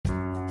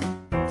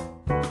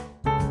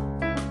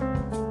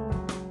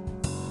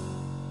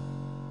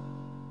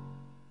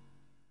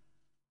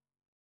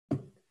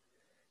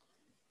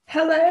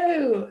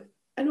Hello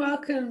and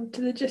welcome to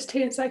the Just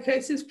Tea and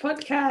Psychosis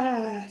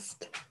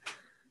podcast.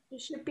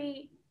 It should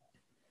be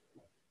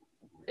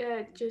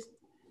just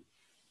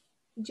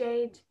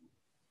Jade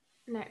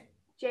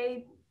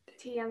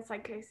Tea and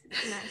Psychosis.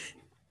 No.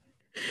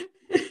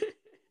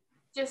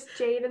 Just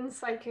Jade and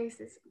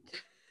Psychosis.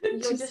 You're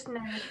just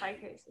known as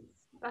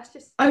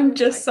Psychosis. I'm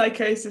just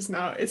psychosis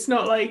now. It's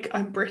not like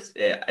I'm British.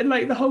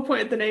 Like the whole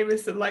point of the name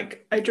is that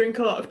like I drink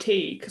a lot of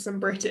tea because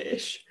I'm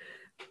British.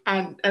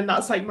 And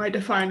that's like my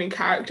defining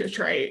character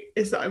trait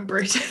is that I'm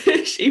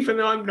British, even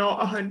though I'm not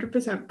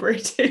 100%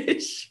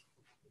 British.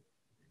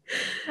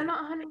 You're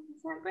not 100%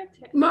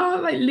 British? Well,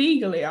 like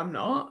legally I'm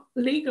not.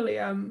 Legally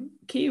I'm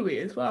Kiwi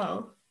as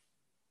well.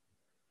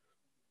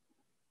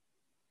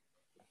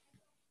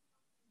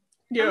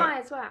 Am I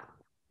as well?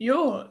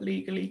 You're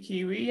legally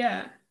Kiwi,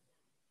 yeah.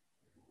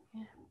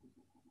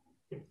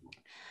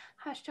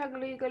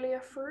 Hashtag legally a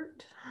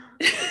fruit.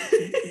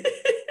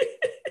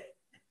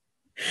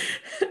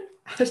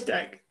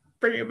 Hashtag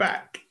bring it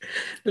back.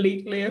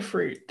 Legally a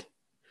fruit.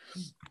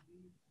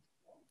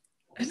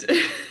 Do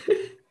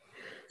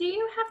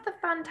you have the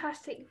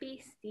Fantastic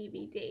Beasts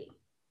DVD?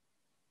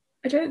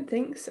 I don't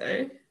think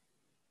so.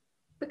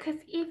 Because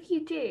if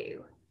you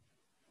do,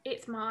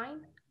 it's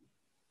mine.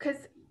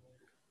 Because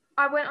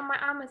I went on my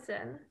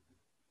Amazon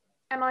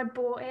and I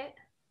bought it.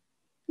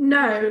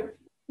 No.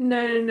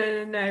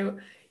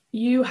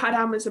 You had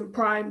Amazon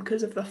Prime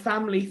because of the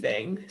family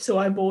thing, so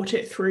I bought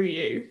it through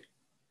you.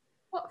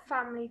 What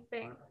family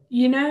thing?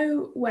 You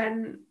know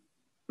when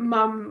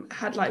Mum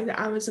had like the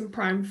Amazon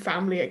Prime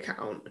family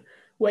account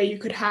where you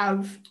could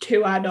have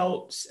 2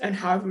 adults and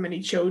however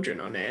many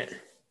children on it?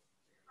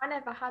 I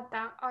never had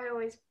that. I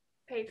always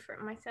paid for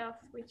it myself,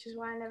 which is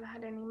why I never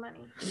had any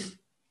money.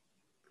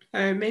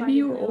 Oh, maybe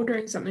you were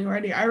ordering something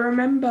already. I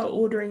remember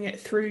ordering it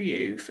through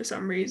you for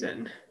some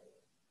reason.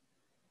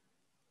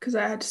 Because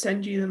I had to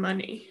send you the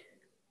money.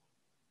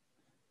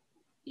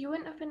 You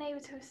wouldn't have been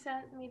able to have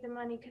sent me the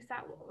money because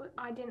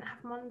I didn't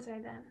have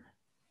Monzo then.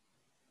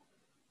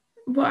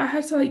 But I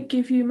had to like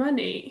give you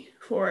money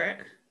for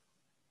it.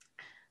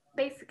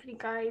 Basically,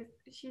 guys,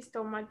 she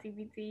stole my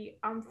DVD.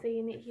 I'm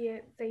saying it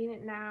here, saying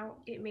it now.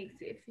 It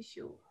makes it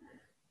official.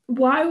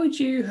 Why would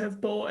you have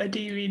bought a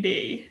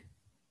DVD?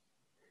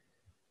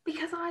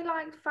 Because I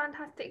liked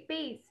Fantastic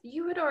Beasts.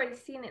 You had already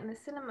seen it in the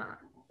cinema.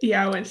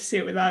 Yeah, I went to see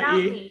it without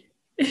you. Me.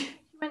 She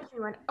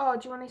went, oh,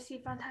 do you want to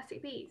see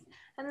Fantastic Beasts?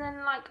 And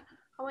then like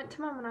I went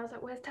to Mum and I was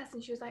like, where's Tess?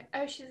 And she was like,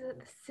 oh, she's at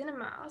the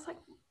cinema. I was like,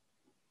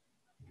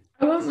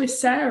 I went with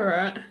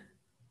Sarah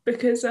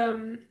because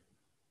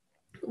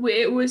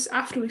it was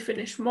after we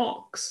finished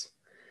mocks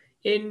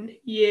in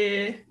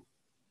year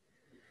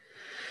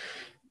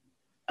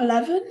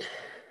 11,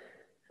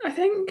 I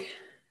think.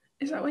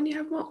 Is that when you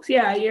have mocks?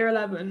 Yeah, year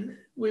 11.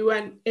 We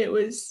went, it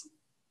was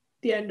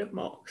the end of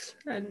mocks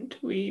and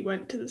we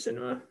went to the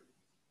cinema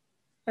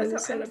as a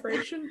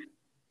celebration.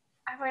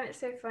 I find it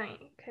so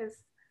funny because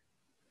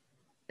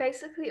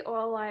basically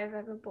all I've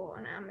ever bought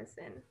on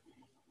Amazon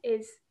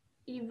is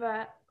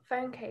either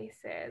phone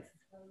cases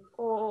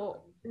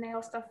or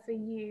nail stuff for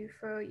you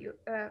for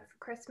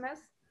Christmas,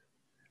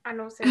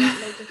 and also like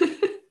loads of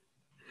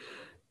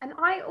and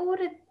I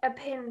ordered a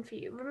pin for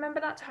you. Remember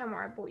that time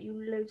where I bought you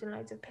loads and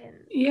loads of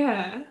pins?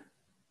 Yeah.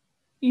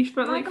 You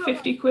spent like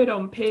 50 quid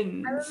on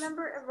pins. I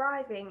remember it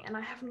arriving and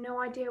I have no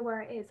idea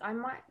where it is. I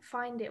might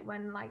find it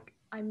when like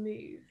I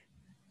move.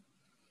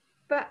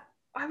 But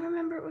I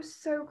remember it was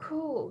so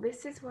cool.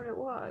 This is what it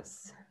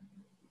was.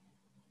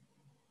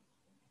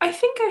 I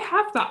think I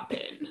have that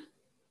pin.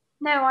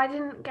 No, I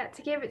didn't get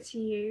to give it to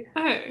you.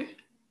 Oh,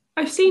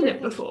 I've seen it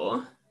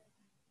before.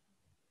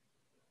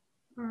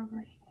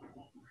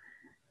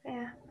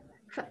 Yeah.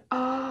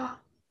 Oh,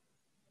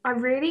 I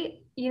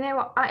really, you know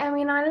what? I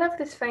mean, I love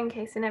this phone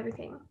case and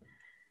everything,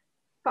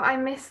 but I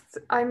missed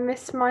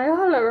my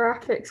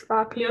holographic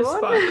sparkly one.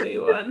 Sparkly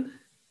one.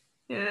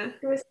 Yeah.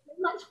 It was so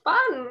much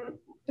fun.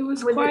 It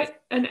was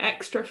quite an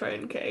extra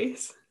phone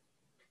case.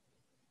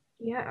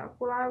 Yeah,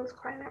 well, I was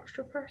quite an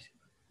extra person.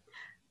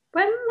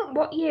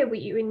 What year were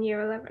you in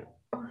year 11?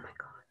 Oh my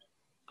god.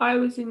 I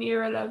was in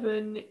year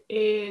 11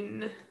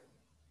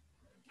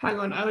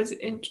 I was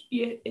in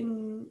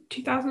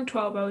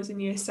 2012, I was in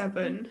year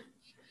 7.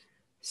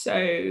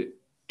 So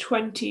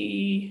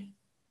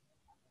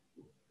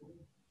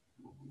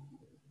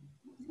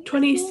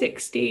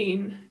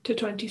 2016 to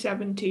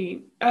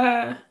 2017.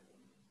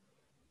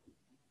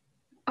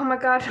 Oh my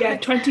god. Yeah,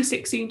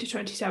 2016 to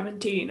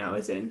 2017 I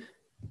was in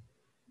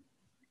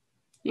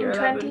year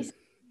 11.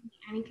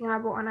 Anything I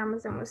bought on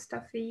Amazon was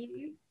stuff for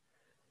you.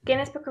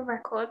 Guinness Book of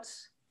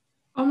Records.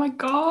 Oh my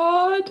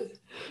god.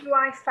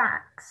 QI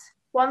facts.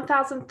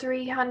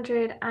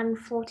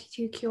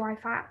 1,342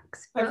 QI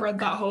facts. I've read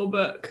that whole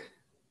book.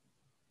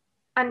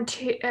 And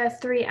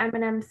 3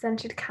 M&M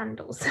scented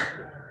candles.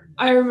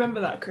 I remember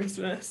that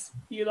Christmas.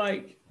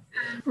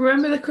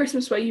 Remember the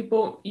Christmas where you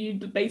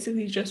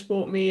basically just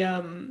bought me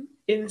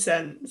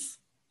incense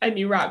and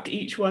you wrapped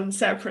each one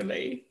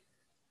separately.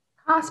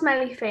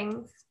 Smelly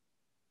things.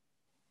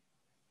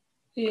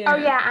 Yeah. Oh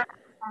yeah,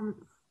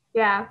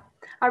 Yeah,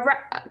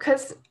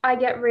 because I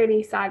get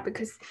really sad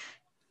because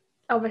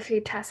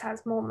obviously Tess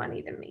has more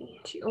money than me.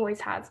 She always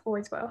has,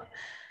 always will.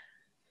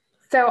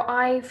 So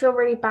I feel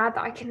really bad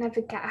that I can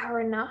never get her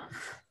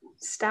enough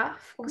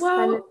stuff or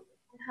spend it Well,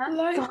 on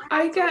her. So like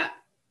I have to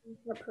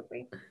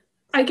separately.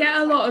 I So get it's a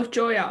fine. lot of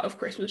joy out of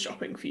Christmas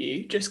shopping for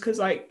you just because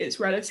like it's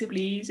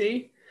relatively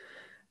easy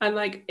and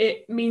like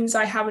it means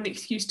I have an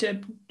excuse to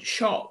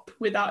shop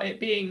without it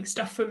being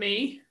stuff for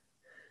me.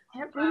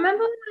 Yep.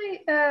 Remember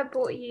when I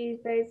bought you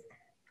those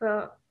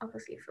for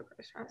obviously for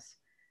Christmas?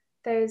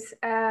 Those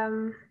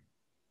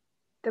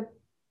the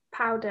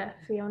powder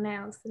for your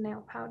nails, the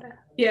nail powder.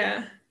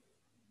 Yeah,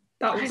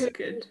 that I was literally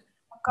good.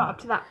 got up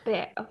to that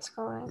bit of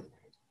scrolling.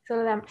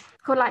 So them it's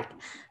called like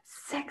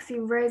sexy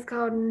rose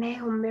gold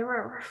nail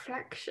mirror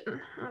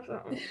reflection. I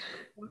thought,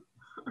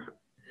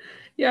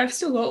 Yeah, I've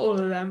still got all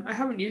of them. I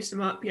haven't used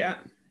them up yet.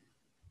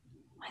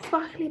 my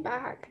sparkly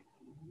bag.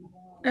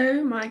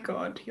 Oh my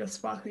god, your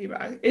sparkly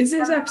bag. Is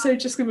this episode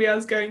just gonna be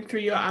us going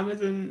through your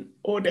Amazon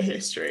order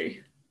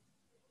history?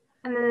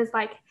 And then there's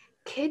like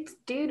kids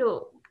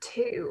doodle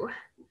 2,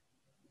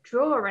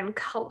 draw and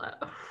color,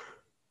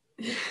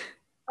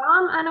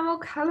 farm animal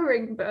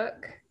coloring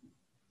book.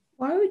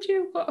 Why would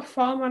you have got a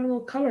farm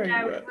animal colouring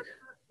No, book?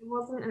 it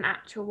wasn't an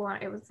actual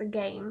one. It was a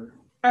game.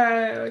 Oh,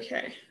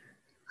 okay.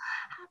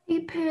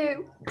 Happy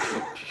poo.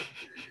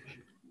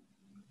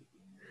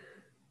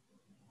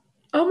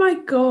 Oh my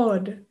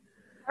god.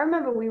 I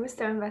remember we were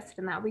so invested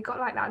in that. We got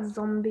like that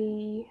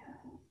zombie.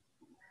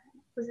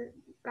 Was it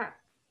that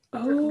the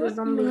Oh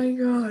zombie? my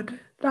god.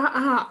 That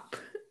app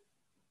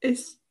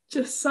is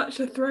just such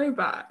a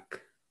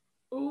throwback.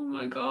 Oh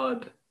my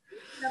god.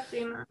 I've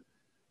seen that.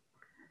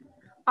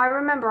 I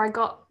remember I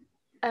got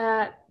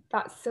that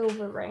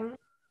silver ring,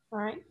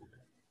 right?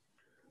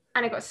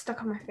 And it got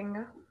stuck on my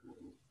finger.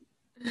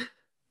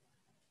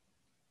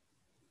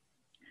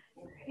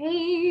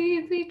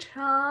 Crazy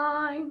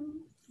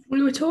time.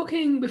 We were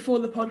talking before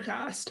the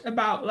podcast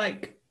about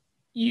like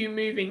you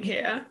moving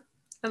here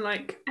and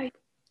like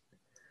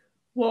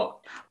what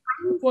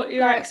what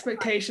your Like,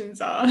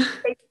 expectations are.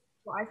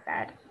 what I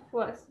said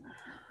was,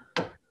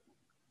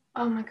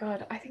 oh my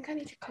god, I think I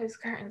need to close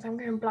the curtains. I'm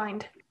going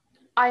blind.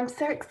 I'm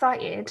so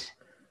excited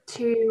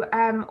to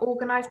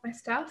organize my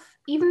stuff.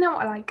 Even though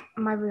I like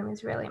my room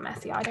is really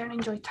messy, I don't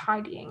enjoy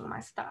tidying my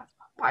stuff,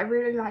 but I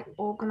really like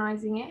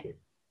organizing it.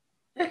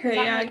 Okay,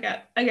 yeah,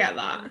 I get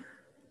that.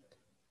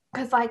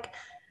 Because like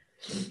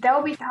there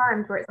will be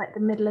times where it's like the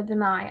middle of the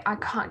night, I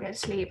can't get to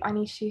sleep, I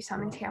need to do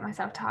something to get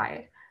myself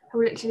tired. I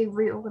will literally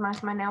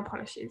reorganize my nail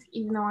polishes,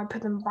 even though I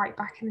put them right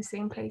back in the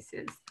same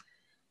places.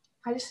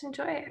 I just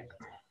enjoy it.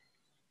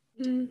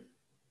 Mm,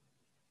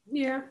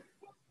 yeah.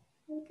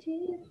 It's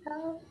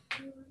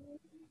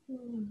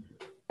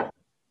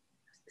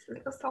a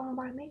little song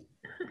by me.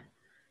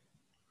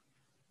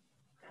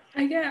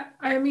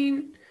 I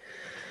mean,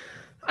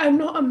 I'm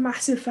not a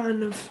massive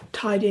fan of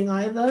tidying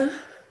either,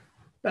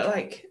 but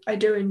like I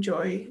do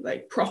enjoy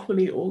like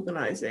properly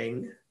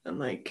organizing and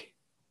like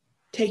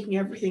taking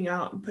everything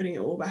out and putting it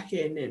all back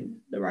in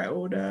the right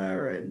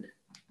order. And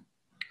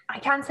I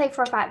can say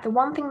for a fact, the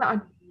one thing that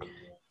I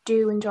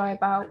do enjoy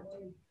about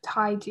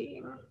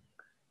tidying,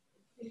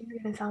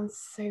 it sounds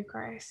so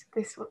gross.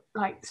 This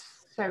like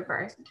so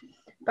gross,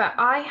 but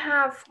I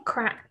have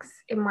cracks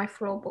in my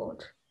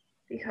floorboard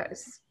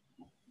because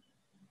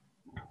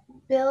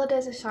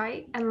builders are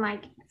shite and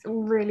like it's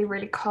really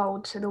really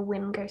cold, so the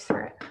wind goes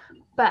through it,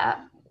 but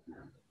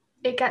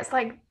it gets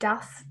like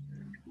dust.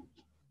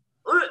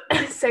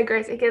 It's so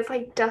gross. It gets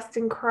like dust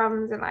and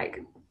crumbs and like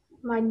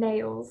my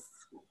nails.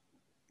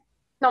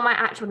 Not my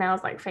actual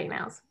nails, like fake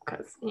nails,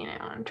 because you know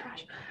I'm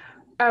trash.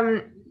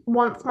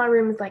 Once my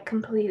room is like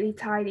completely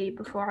tidy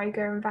before I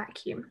go and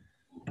vacuum,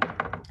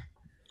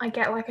 I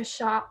get like a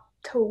sharp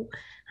tool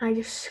and I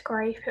just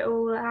scrape it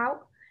all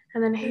out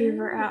and then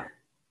hoover it up.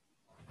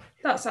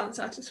 that sounds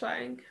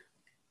satisfying.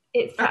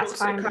 It's And also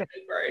satisfying, kind but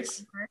of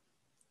gross.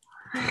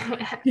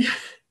 yeah. Yeah.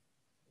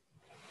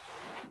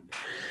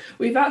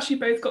 We've actually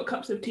both got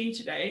cups of tea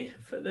today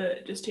for the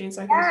Just Tea and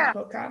Psychosis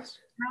podcast.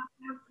 I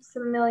have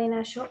some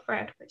millionaire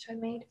shortbread, which I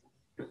made.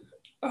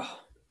 Oh,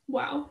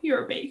 wow,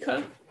 you're a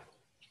baker.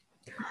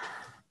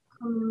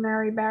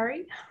 Mary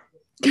Berry.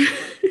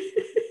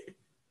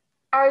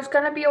 I was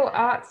gonna be all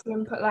artsy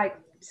and put like,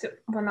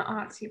 well not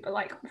artsy, but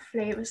like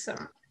flavor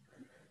some,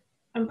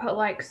 and put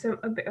like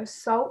a bit of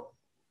salt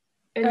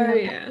in Oh,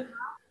 the yeah.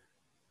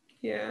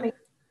 Yeah.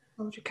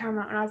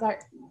 caramel, and I was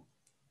like,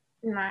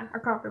 no, I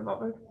can't be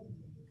bothered.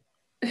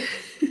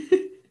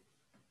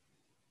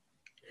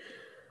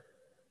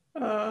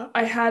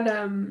 I had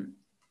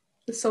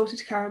the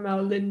salted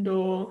caramel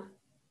Lindor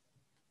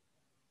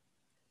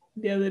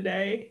the other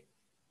day.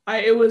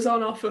 It was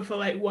on offer for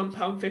like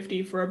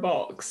 £1.50 for a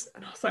box,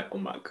 and I was like, oh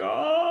my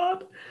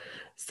god.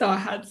 So I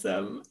had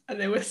some, and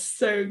they were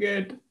so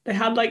good. They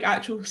had like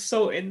actual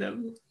salt in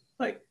them,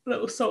 like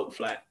little salt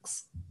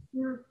flecks.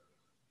 Mm.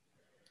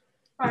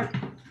 Right.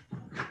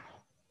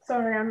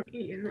 Sorry, I'm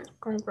eating it.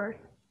 Hungry.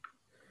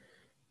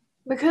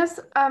 Because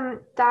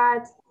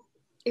Dad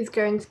is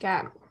going to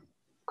get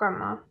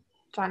grandma,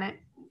 Janet,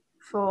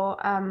 for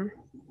to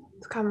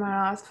come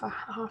around us for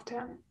half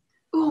term.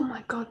 Oh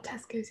my god,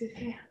 Tesco's is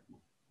here.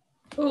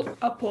 Oh,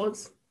 I'll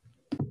pause.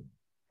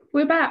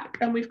 We're back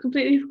and we've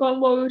completely forgotten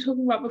what we were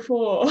talking about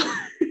before.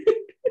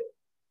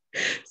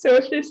 So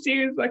if this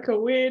seems like a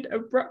weird,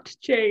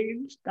 abrupt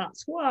change,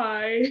 that's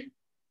why.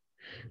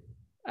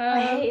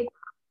 I hate it.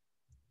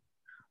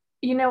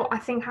 You know, I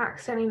think I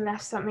accidentally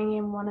left something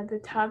in one of the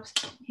tubs.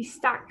 He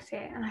stacked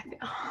it, and I think,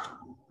 oh,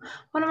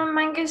 one of my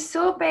mango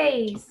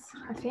sorbets.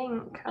 I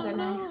think. I don't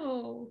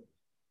know.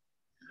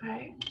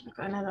 Right, I've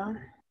got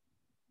another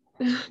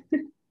one.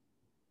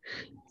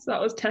 So that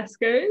was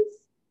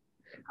Tesco's.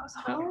 That was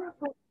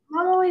horrible.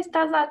 Mum always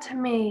does that to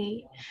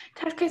me.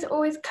 Tesco's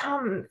always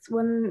comes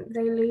when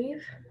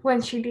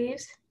she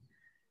leaves.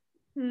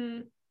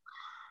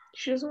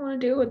 She doesn't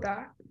want to deal with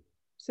that.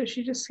 So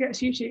she just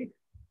gets you to.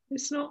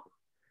 It's not.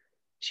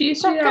 She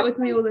used to do that with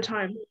me all the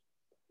time.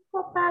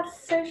 What bad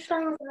social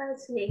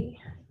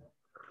anxiety.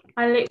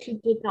 I literally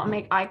did not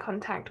make eye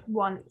contact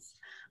once.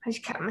 I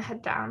just kept my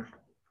head down.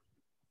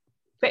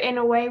 But in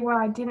a way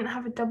where I didn't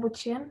have a double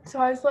chin. So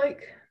I was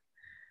like...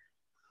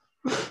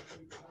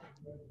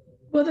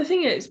 Well, the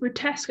thing is, with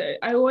Tesco,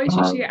 I always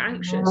used to get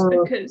anxious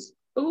because...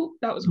 Oh,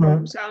 that was a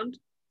horrible sound.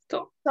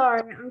 Stop.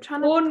 Sorry, I'm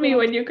trying to... Warn me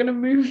when you're going to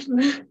move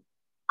them.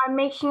 I'm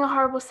making a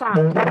horrible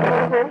sound.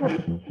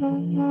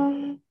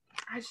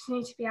 I just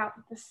need to be out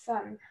with the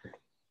sun.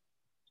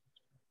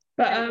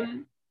 But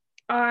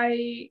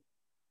I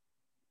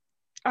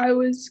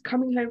was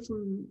coming home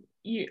from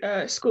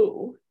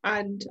school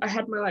and I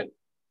had my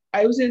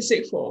I was in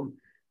sixth form,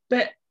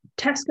 but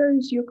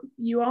Tesco's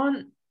you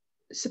aren't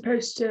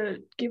supposed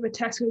to give a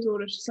Tesco's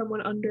order to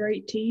someone under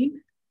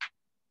 18.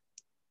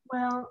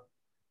 Well,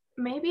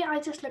 maybe I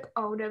just look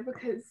older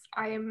because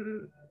I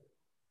am...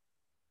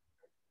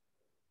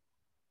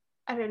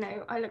 I don't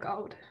know, I look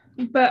old.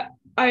 But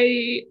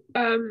I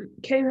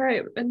came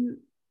home and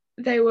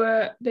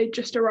they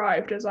just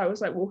arrived as I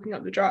was walking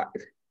up the drive.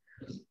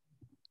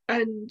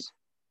 And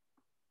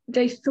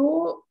they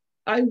thought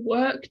I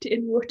worked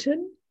in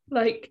Wootton.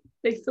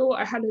 They thought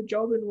I had a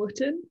job in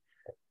Wootton.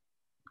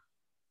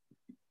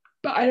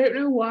 But I don't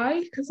know why,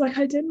 because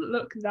I didn't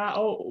look that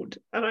old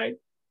and I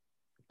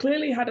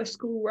clearly had a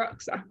school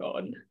rucksack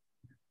on.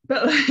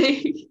 But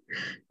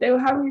they were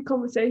having a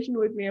conversation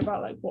with me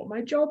about what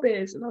my job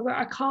is, and I was like,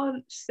 I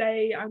can't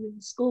say I'm in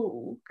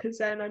school because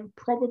then I'm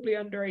probably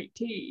under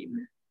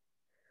 18.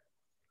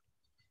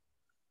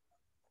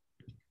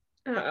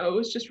 It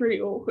was just really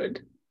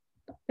awkward.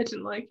 I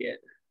didn't like it.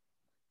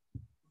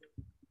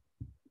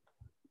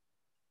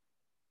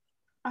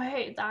 I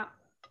hate that.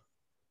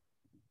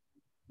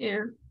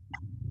 Yeah.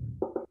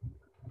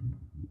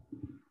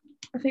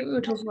 I think we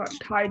were talking about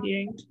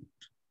tidying.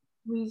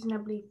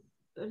 Reasonably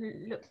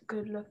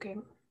good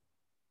looking.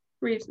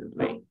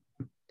 Reasonably.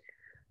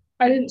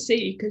 I didn't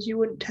see because you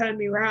wouldn't turn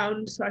me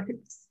around so I could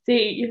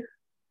see,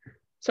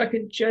 so I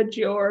could judge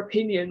your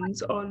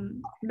opinions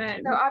on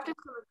men. So I've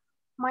discovered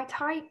my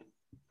type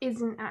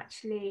isn't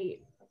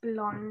actually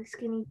blonde,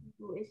 skinny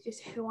people. It's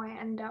just who I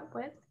end up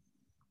with.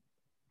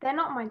 They're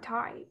not my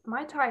type.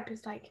 My type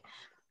is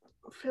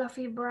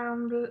fluffy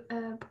brown,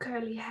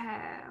 curly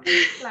hair,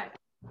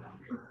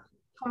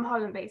 from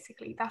Holland,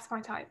 basically. That's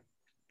my type.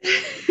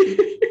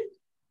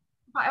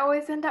 But I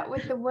always end up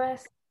with the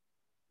worst.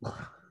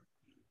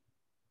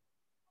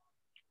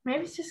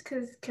 Maybe it's just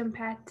because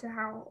compared to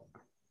how...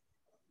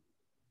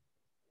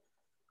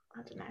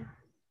 I don't know.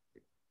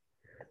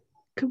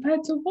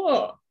 Compared to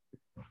what?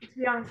 To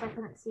be honest, I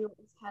couldn't see what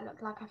his hair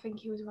looked like. I think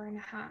he was wearing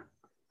a hat.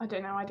 I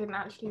don't know. I didn't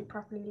actually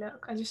properly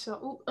look. I just thought,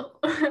 oh,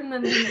 and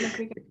then didn't look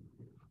again.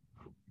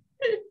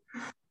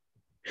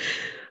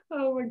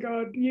 Oh my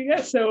god, you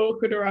get so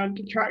awkward around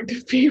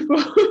attractive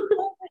people.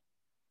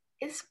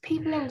 It's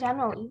people in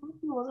general. Even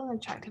if he wasn't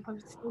attractive, I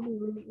would still be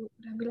really awkward.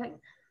 I'd be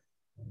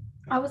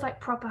I was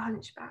proper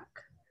hunchback.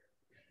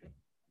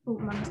 Oh,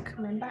 Mum's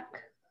coming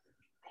back.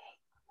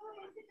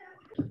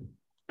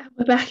 And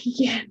we're back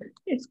again.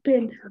 It's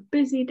been a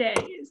busy day.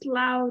 It's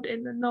loud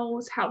in the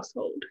Knowles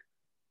household.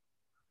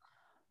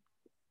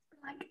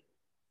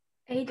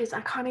 Ages.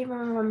 I can't even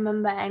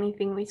remember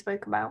anything we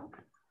spoke about.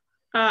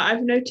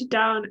 I've noted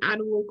down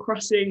Animal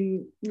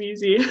Crossing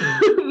Museum.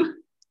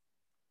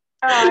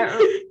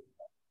 Alright,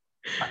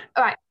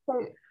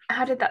 so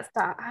how did that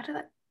start?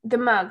 The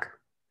mug.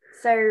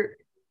 So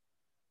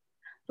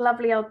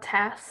lovely old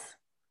Tess.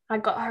 I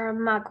got her a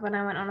mug when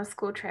I went on a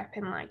school trip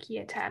in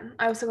year 10.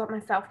 I also got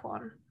myself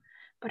one,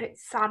 but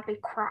it's sadly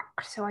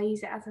cracked, so I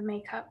use it as a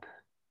makeup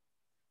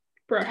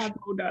brush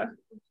holder.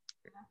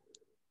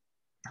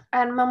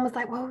 And Mum was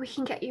like, well, we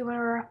can get you a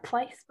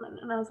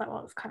replacement. And I was like,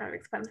 well, it's kind of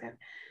expensive.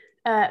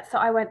 So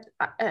I went,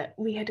 I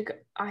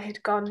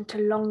had gone to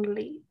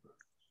Longley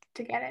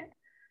to get it.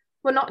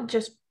 Well, not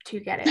just to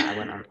get it, I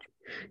went on.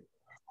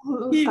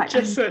 You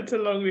just went to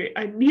Longley.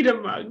 I need a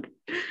mug.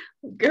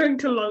 I'm going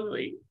to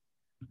Longley.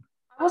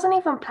 I wasn't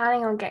even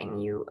planning on getting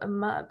you a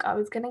mug. I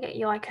was going to get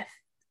you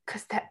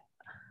because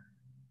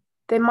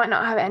they might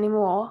not have it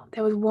anymore.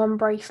 There was one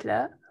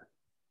bracelet.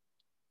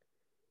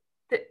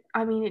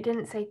 I mean, it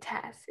didn't say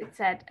Tess. It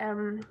said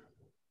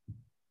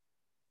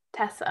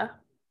Tessa.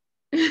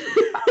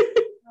 I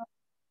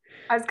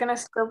was gonna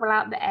scribble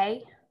out the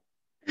A.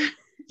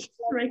 Just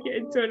make it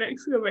into an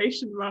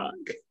exclamation mark.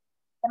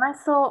 Then I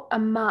saw a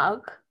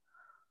mug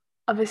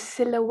of a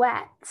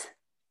silhouette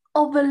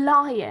of a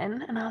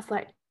lion, and I was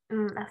like,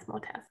 that's more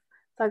Tess.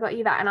 So I got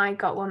you that, and I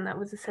got one that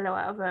was a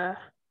silhouette of a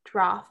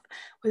giraffe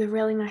with a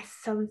really nice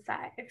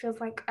sunset. It feels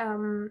like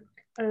a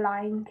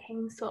Lion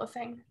King sort of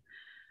thing.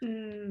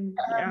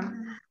 Yeah.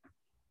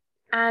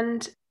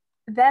 And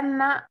then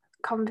that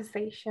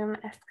conversation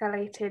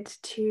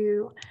escalated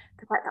to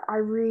the fact that I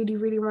really,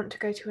 really want to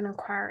go to an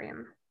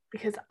aquarium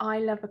because I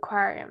love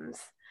aquariums.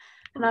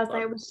 And I was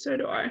like, so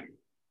do I.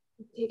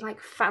 Take like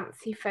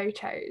fancy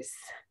photos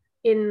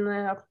in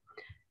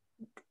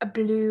a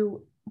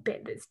blue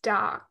bit that's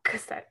dark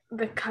because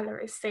the color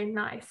is so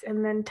nice.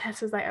 And then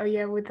Tess was like, oh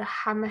yeah, with the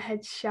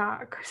hammerhead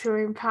shark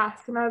swimming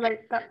past, and I was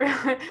like,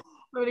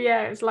 well,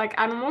 yeah, it's like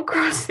Animal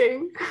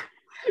Crossing.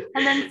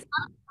 And then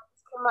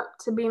come up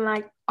to being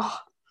like, oh,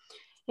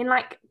 in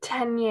like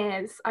 10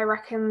 years I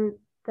reckon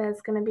there's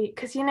gonna be,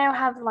 because you know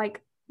how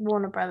like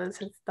Warner Brothers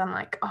has done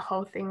like a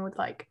whole thing with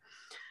like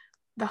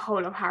the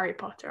whole of Harry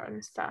Potter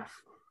and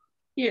stuff.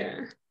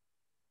 Yeah.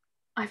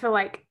 I feel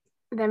like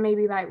there may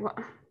be like what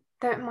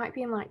there might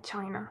be in like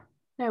China.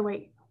 No,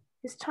 wait.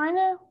 Is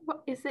China,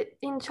 what is it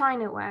in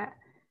China where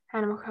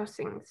Animal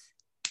Crossing's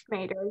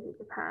made, or is it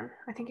Japan?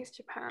 I think it's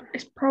Japan.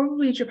 It's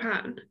probably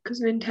Japan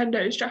because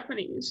Nintendo is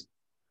Japanese.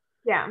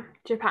 Yeah,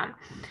 Japan.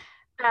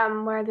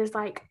 Where there's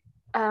like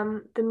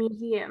the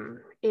museum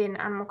in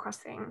Animal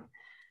Crossing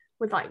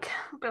with like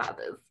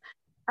bladders.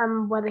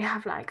 Where they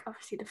have like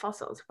obviously the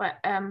fossils, but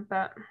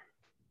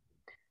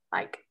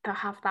like they'll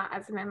have that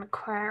as an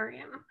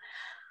aquarium.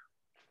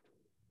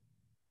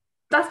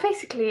 That's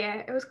basically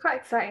it. It was quite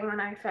exciting when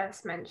I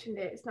first mentioned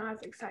it. It's not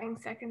as exciting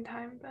second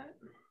time, but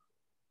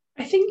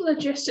I think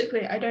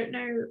logistically, I don't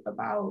know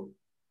about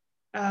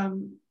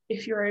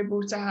if you're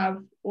able to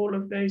have all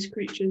of those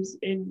creatures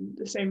in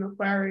the same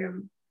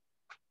aquarium.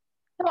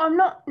 no, I'm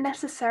not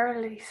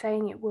necessarily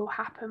saying it will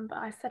happen, but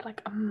I said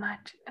like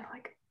imagine.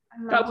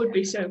 That would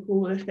be so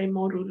cool if they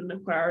modelled an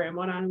aquarium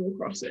on Animal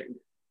Crossing.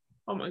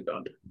 Oh my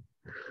god.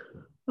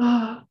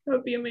 Ah, that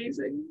would be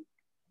amazing.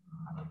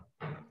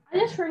 I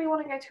just really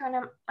want to go to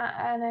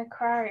an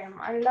aquarium.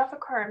 I love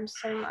aquariums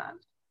so much.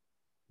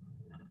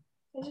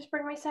 They just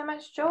bring me so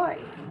much joy.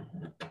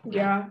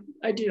 Yeah,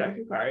 I do like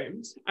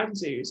aquariums and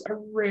zoos. I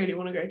really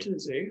want to go to the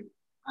zoo.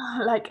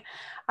 Like,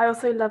 I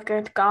also love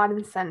going to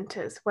garden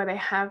centres where they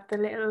have the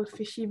little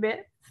fishy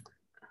bits.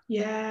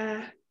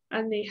 Yeah,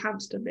 and the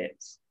hamster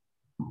bits.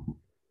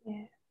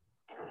 Yeah.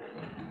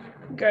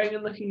 Going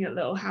and looking at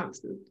little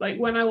hamsters. Like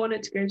when I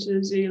wanted to go to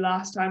the zoo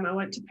last time, I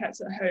went to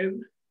Pets at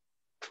Home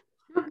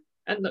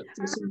and looked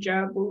at some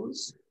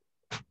gerbils.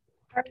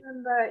 I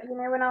remember, you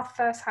know, when our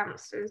first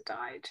hamsters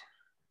died.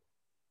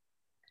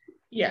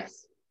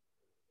 Yes.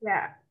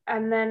 Yeah,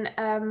 and then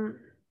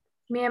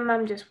me and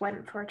Mum just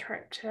went for a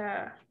trip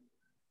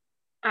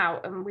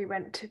out, and we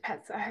went to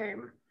Pets at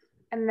Home,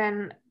 and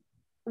then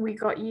we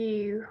got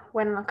you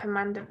Wenlock and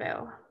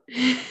Mandeville.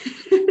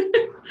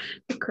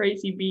 The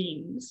crazy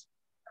beans.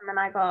 And then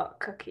I got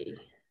Cookie.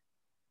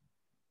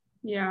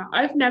 Yeah,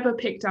 I've never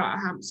picked out a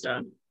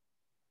hamster.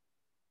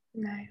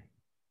 No.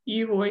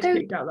 You've always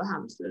picked out the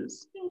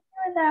hamsters. You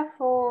were there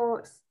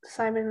for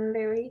Simon and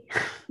Louis.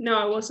 No,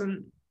 I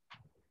wasn't.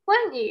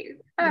 Weren't you?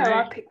 Oh, no.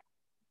 I picked.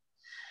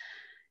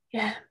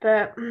 Yeah,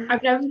 but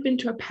I've never been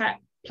to a pet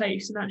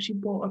place and actually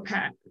bought a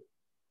pet.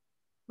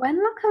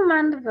 Wenlock and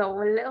Mandeville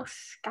were little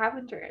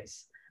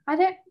scavengers. I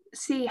don't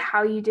see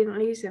how you didn't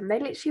lose them. They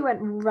literally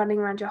went running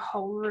around your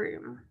whole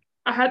room.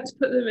 I had to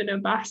put them in a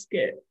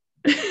basket.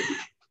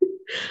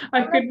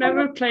 I could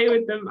never play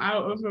with them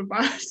out of a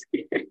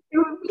basket. It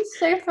would be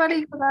so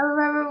funny because I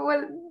remember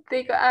when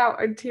they got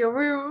out into your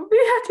room, we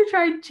had to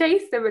try and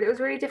chase them, and it was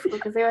really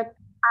difficult because they were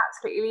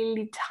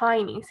absolutely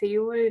tiny, so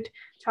you would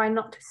try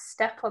not to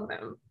step on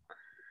them.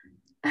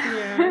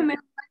 Yeah.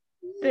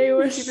 They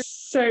were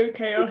so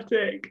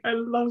chaotic. I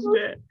loved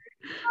it.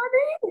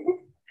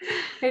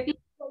 Maybe you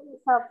get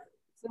yourself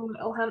some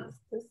little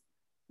hamsters.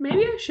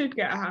 Maybe I should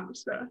get a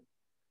hamster.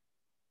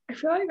 I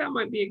feel like that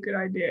might be a good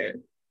idea.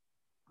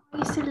 I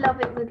used to love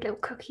it with little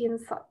Cookie and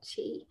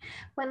Sachi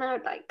when I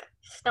would like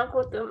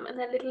snuggle them and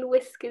their little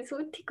whiskers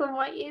would tickle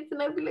my ears and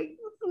I'd be like,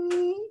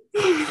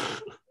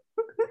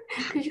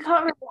 because you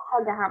can't really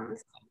hug a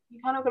hamster.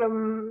 You kind of got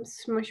to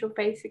smush your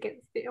face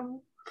against it.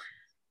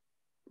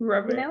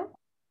 Rub it. You know?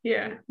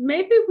 Yeah.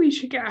 Maybe we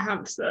should get a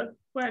hamster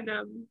when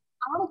I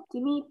want a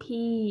guinea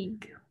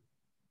pig.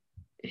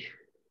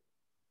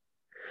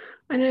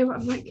 I know, but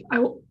I'm like, I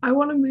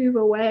want to move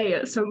away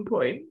at some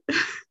point.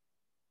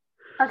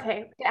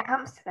 Okay, get a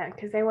hamster then,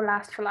 because they will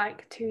last for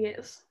like 2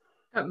 years.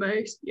 At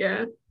most,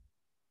 yeah.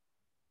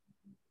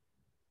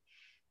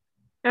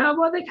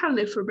 Well, they can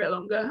live for a bit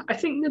longer. I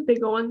think the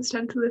bigger ones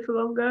tend to live for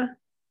longer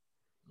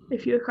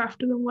if you look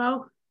after them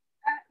well.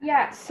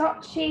 Yeah,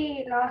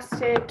 Sachi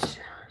lasted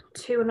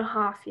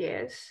 2.5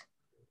 years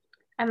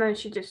and then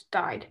she just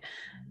died.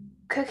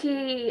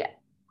 Cookie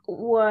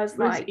was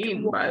like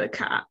eaten by the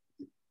cat.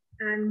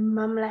 And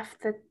Mum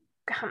left the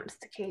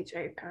hamster cage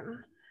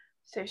open,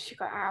 so she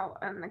got out,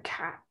 and the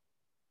cat.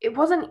 It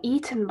wasn't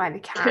eaten by the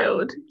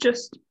cat.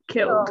 Just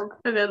killed,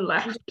 and then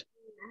left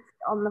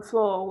on the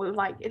floor with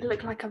like it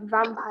looked like a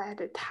vampire had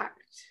attacked.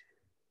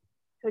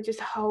 There were just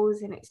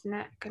holes in its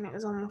neck, and it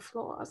was on the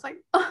floor. I was like,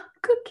 oh,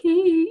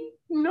 Cookie,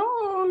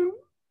 no.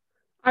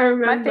 I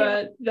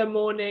remember the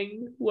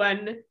morning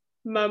when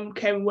Mum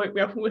came and woke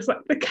me up and was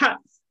like, the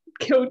cat's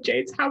killed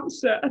Jade's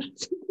hamster. And I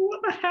was like, what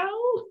the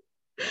hell?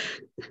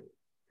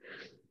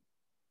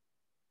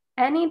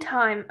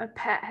 Anytime a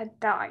pet had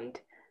died,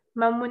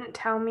 Mum wouldn't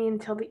tell me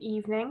until the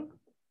evening.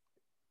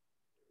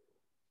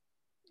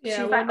 Yeah, she's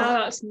well, like, now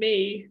that's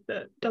me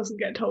that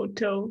doesn't get told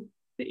till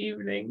the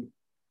evening.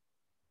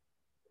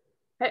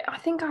 I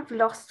think I've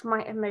lost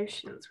my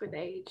emotions with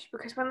age,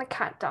 because when the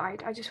cat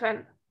died, I just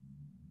went,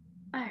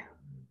 oh.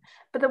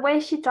 But the way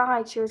she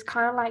died, she was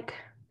kind of like,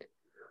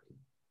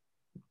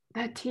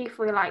 her teeth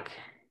were like,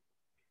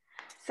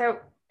 so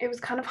it was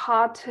kind of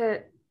hard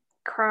to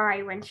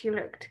cry when she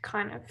looked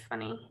kind of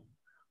funny.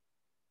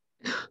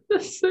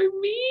 That's so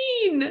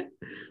mean.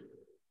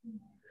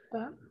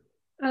 But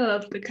I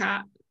love the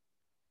cat,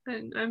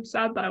 and I'm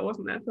sad that I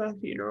wasn't there for her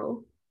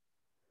funeral.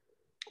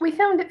 We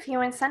filmed it for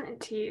you and sent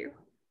it to you.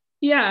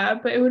 Yeah,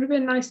 but it would have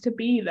been nice to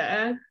be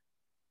there.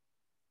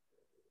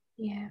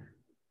 Yeah.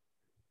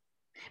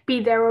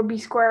 Be there or be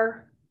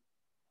square.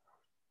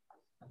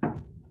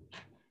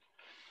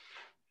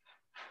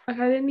 Like,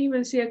 I didn't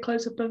even see a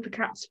close-up of the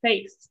cat's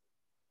face.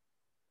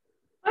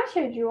 I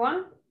showed you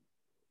one.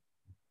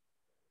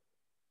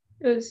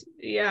 It was,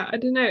 yeah, I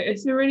don't know.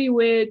 It's a really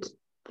weird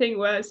thing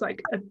where it's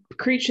like a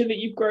creature that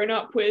you've grown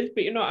up with,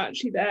 but you're not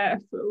actually there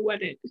for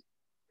when it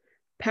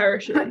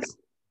perishes.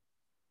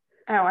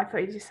 Oh, I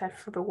thought you just said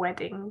for the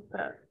wedding,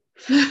 but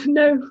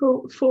no,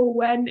 for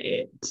when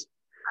it.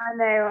 I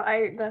know.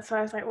 That's why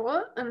I was like,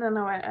 what? And then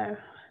I went, oh,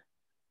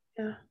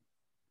 yeah.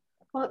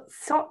 Well,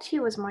 Sochi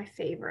was my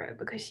favorite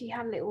because she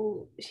had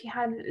little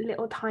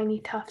tiny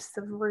tufts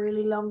of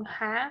really long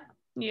hair.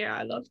 Yeah,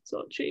 I loved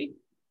Sochi.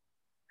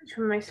 Which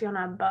were mostly on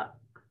her butt.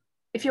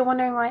 If you're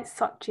wondering why it's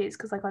Sochi, it's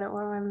because I got it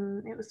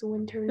when it was the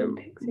Winter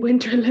Olympics.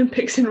 Winter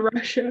Olympics in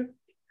Russia.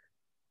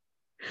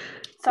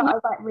 So I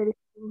was like really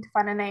trying to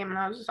find a name, and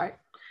I was just like,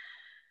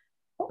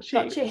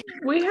 Sochi.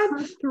 We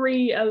had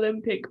 3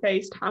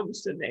 Olympic-based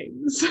hamster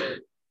names.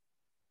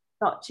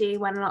 Sochi,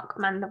 Wenlock,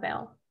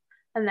 Mandeville.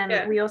 And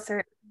then we also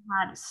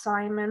had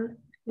Simon,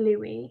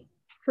 Louis.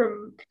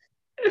 From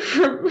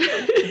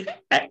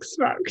X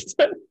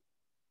Factor.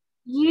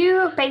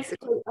 You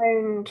basically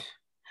owned,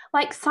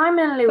 like,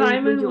 Simon and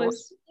Louis were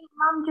yours.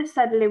 Mum just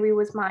said Louis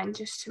was mine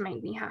just to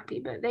make me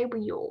happy, but they were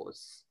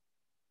yours.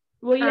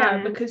 Well,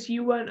 yeah, because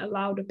you weren't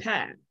allowed a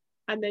pet.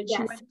 And then she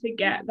went to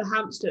get the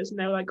hamsters, and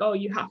they were like, oh,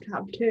 you have to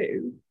have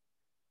 2.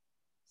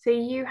 So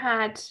you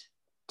had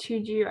 2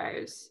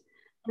 duos.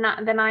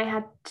 And then I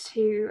had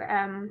 2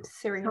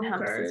 Syrian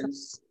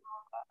hamsters.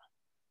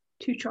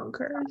 2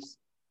 chonkers.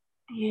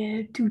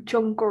 Yeah, 2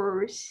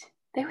 chonkers.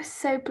 They were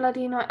so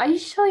bloody annoying. Are you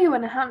sure you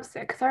weren't a hamster?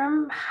 Because I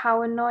remember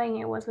how annoying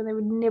it was when they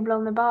would nibble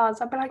on the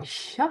bars. I'd be like,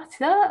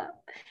 shut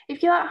up.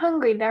 If you're that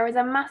hungry, there is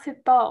a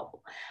massive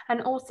bowl.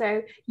 And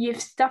also, you've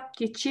stuffed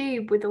your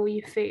tube with all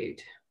your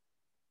food.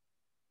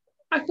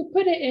 I could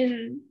put it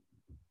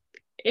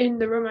in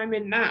the room I'm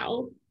in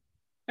now.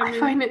 I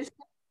used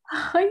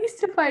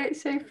to find it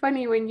so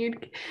funny when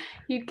you'd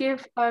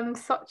give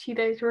Sochi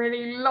those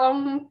really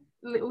long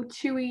little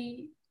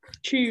chewy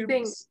tubes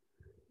things.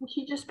 And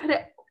she just put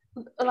it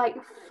like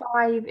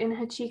 5 in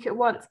her cheek at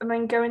once, and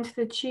then go into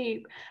the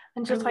tube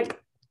and just like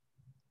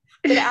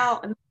spit it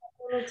out, and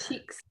her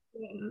cheeks.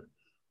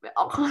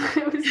 Oh,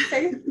 it was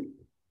so.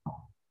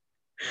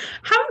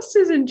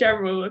 Hamsters in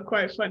general are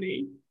quite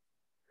funny.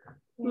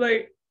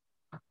 Like,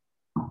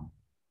 oh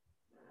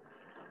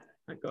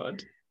my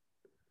god.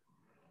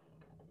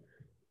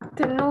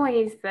 The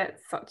noise that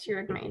Sochi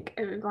would make,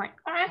 it was like,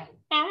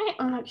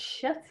 I'm like,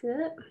 shut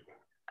up.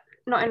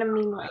 Not in a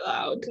mean way.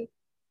 Loud.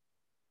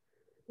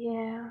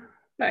 Yeah.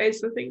 That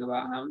is the thing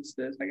about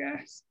hamsters, I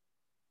guess.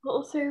 But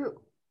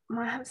also,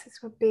 my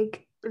hamsters were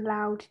big,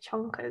 loud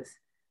chonkers.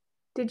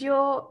 Did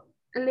your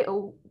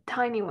little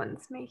tiny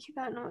ones make you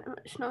that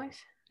much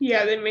noise?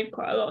 Yeah, they made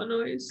quite a lot of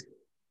noise.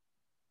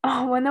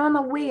 Oh, when they're on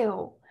the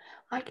wheel.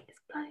 Like, it's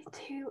bloody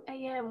 2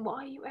 a.m.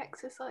 Why are you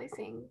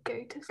exercising?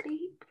 Go to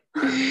sleep.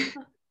 I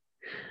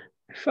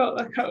felt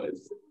like I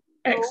was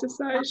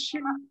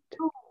exercising.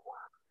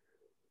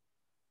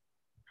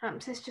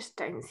 Hamsters just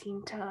don't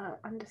seem to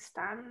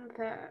understand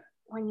that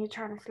when you're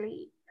trying to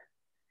sleep.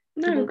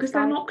 No, because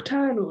they're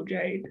nocturnal,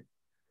 Jade.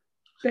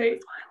 I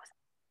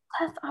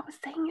was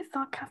saying it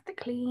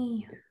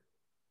sarcastically.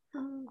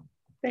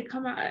 They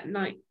come out at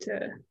night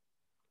to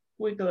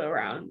wiggle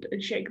around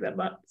and shake their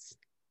butts.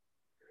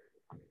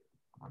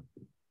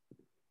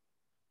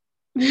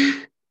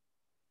 No,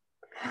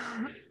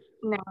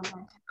 I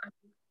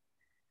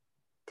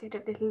did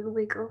a little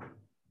wiggle.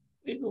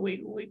 Wiggle,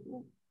 wiggle,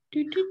 wiggle.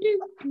 Do, do, do,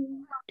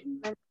 do,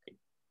 do.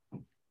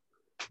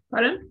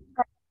 Pardon?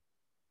 I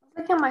was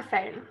looking on my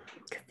phone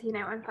because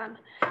I'm fun,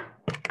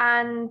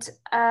 and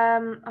I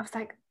was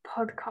like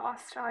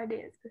podcast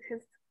ideas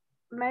because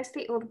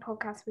mostly all the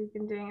podcasts we've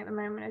been doing at the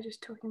moment are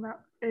just talking about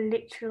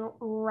literal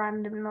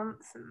random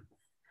nonsense.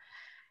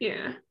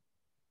 Yeah.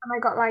 And I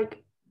got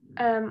like,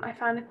 I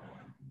found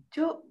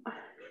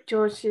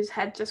George's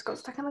head just got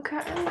stuck in the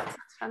curtain.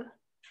 That's fun.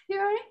 You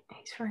alright?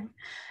 He's fine.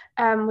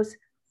 Was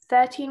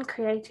 13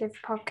 creative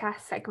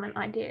podcast segment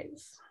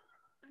ideas.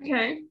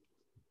 Okay.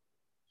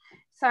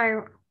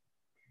 So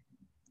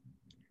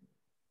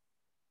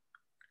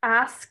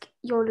ask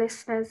your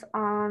listeners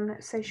on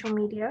social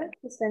media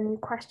to send you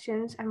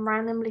questions and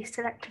randomly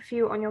select a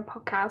few on your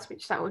podcast,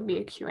 which that would be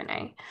a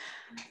Q&A.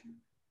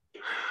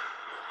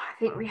 I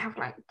think we have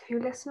like 2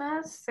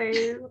 listeners,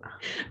 so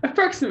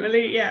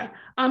approximately, yeah.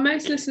 Our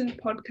most listened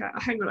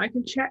podcast. Hang on, I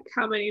can check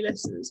how many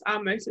listeners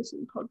our most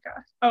listened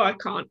podcast. Oh, I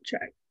can't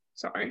check.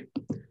 Sorry.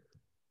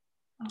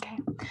 Okay.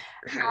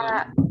 Hang on,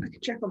 I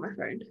can check on my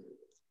phone.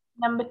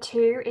 Number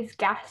 2 is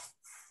guests.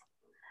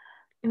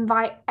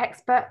 Invite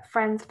expert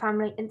friends,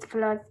 family,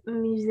 influencers,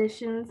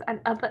 musicians, and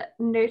other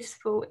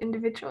noticeable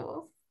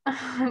individuals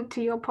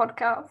to your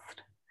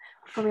podcast.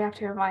 Probably have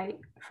to invite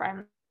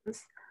friends.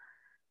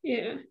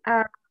 Yeah.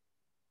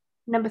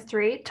 Number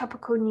 3,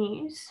 topical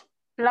news.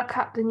 Look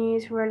up the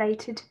news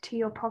related to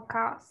your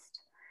podcast,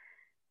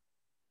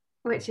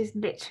 which is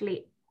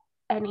literally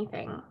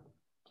anything,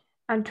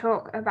 and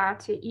talk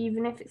about it,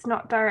 even if it's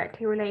not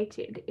directly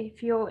related.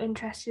 If you're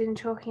interested in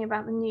talking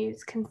about the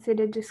news,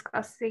 consider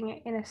discussing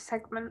it in a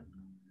segment.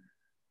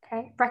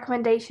 Okay.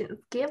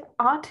 Recommendations. Give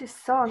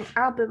artist, song,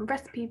 album,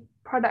 recipe,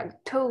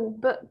 product, tool,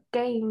 book,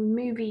 game,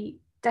 movie,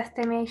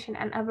 destination,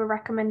 and other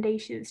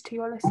recommendations to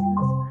your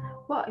listeners.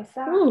 What is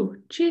that? Oh,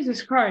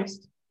 Jesus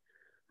Christ.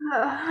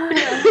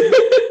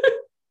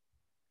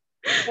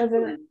 There's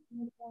a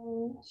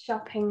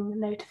shopping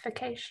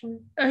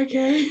notification.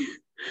 Okay.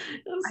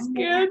 That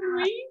scared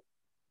me.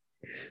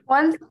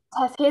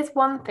 Here's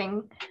one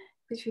thing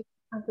which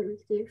I think we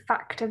could do.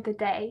 Fact of the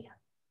day.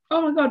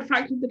 Oh my god,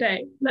 fact of the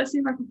day. Let's see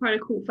if I can find a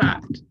cool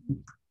fact.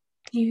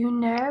 Do you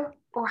know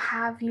or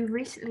have you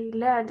recently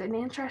learned an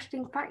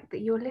interesting fact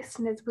that your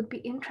listeners would be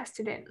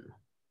interested in?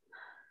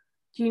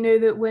 Do you know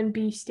that when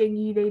bees sting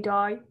you, they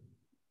die?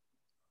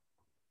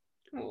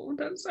 Oh,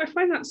 I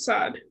find that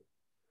sad.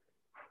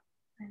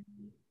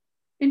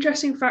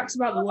 Interesting facts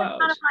about the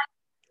world.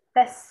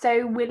 They're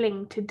so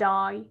willing to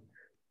die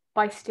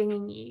by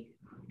stinging you.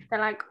 They're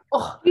like,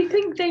 oh. Do you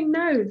think they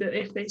know that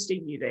if they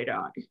sting you, they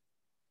die?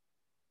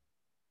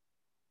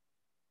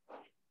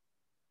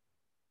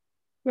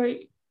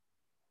 Right.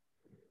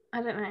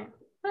 I don't know.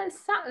 Well,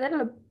 it's that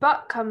little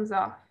butt comes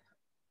off.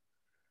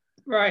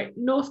 Right.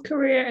 North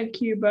Korea and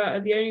Cuba are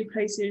the only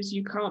places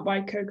you can't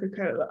buy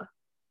Coca-Cola.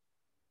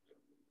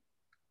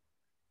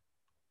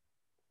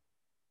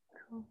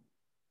 Cool.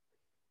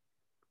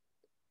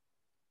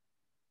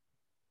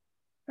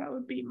 That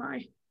would be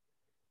my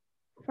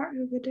fact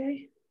of the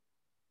day.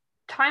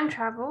 Time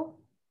travel?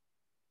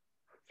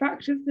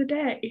 Fact of the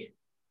day.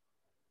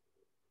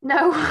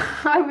 No,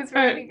 I was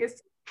reading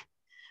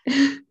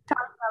time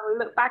travel.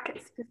 Look back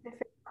at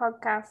specific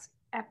podcast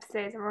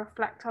episodes and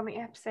reflect on the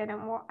episode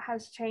and what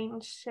has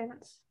changed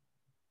since.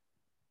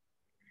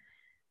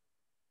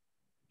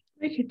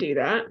 We could do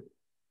that,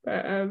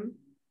 but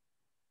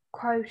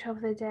Quote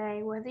of the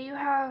day. Whether you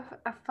have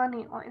a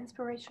funny or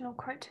inspirational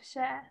quote to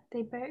share,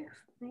 they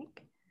both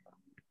make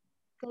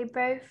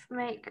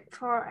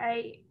for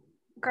a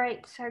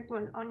great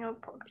segment on your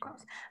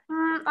podcast.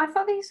 I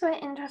thought these were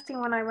interesting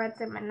when I read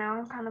them, and now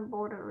I'm kind of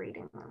bored of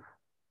reading them.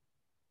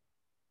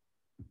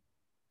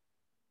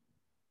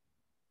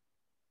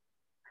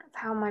 That's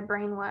how my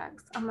brain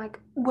works. I'm like,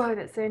 whoa,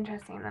 that's so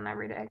interesting. And then I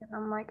read it again.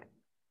 I'm like,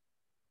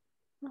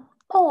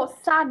 oh,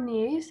 sad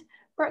news.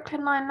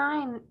 Brooklyn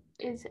Nine-Nine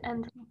is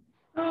ending.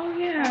 oh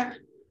yeah.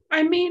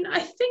 I mean, I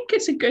think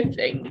it's a good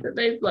thing that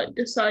they've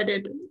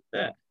decided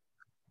that.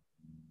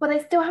 Well,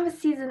 they still have a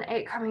season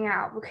 8 coming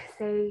out because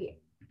they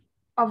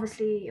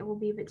obviously it will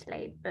be a bit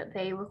delayed, but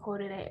they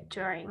recorded it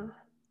during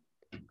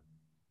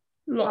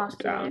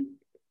Lockdown.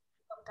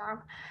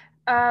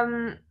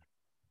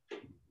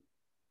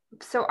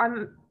 So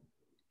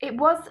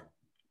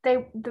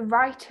the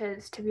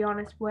writers, to be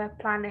honest, were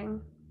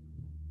planning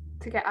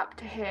to get up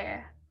to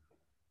here.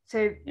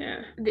 So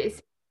yeah,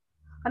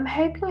 I'm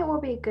hoping it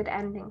will be a good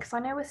ending, because I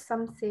know with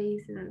some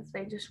seasons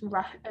they just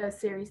rush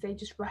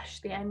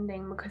the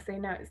ending because they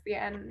know it's the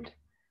end.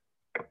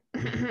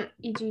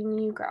 E.g.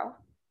 New Girl.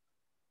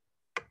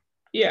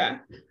 Yeah,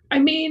 I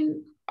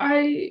mean,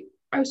 I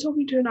was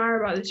talking to Anara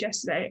about this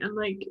yesterday, and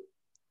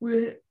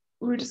we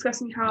were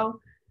discussing how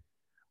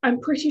I'm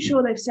pretty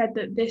sure they've said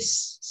that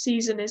this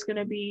season is going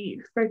to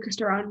be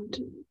focused around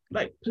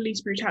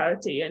police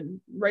brutality and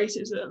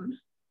racism,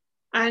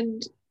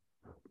 and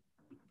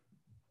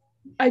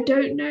I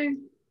don't know.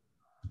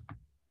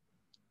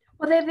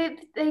 Well,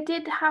 they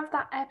did have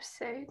that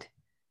episode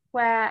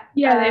where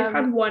they've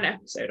had one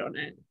episode on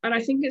it, and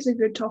I think it's a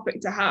good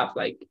topic to have.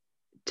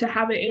 to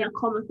have it in a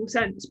comical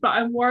sense, but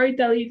I'm worried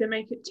they'll either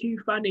make it too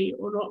funny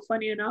or not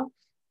funny enough,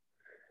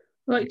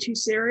 like too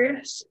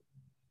serious.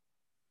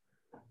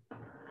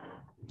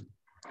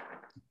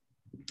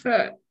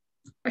 But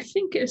I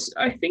think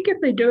if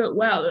they do it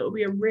well, it'll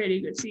be a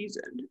really good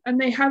season. And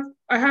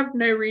I have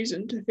no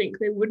reason to think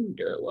they wouldn't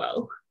do it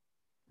well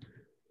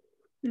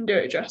and do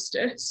it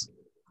justice.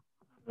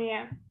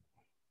 Yeah.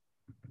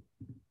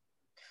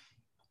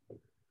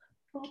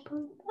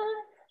 4.5.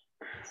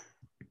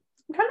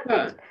 I'm trying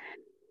to think.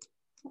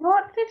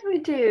 What did we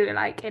do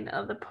like in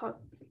other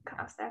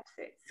podcast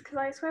episodes? Because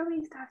I swear we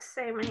used to have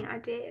so many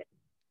ideas.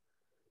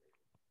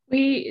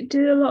 We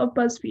did a lot of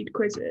BuzzFeed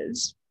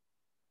quizzes.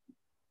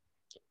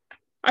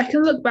 I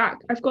can look back.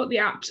 I've got the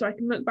app, so I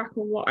can look back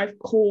on what I've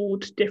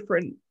called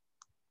different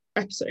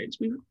episodes.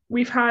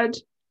 We've had.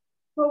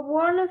 Well,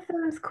 one of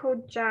them is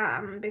called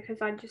Jam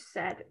because I just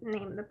said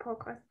name the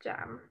podcast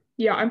Jam.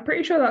 Yeah, I'm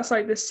pretty sure that's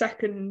like the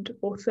second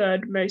or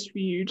third most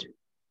viewed.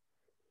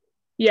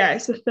 Yeah,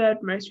 it's the third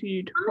most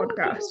viewed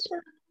podcast.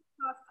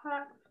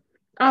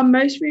 Our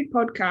most viewed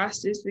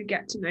podcast is the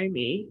Get to Know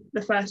Me,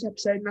 the first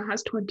episode, and that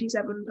has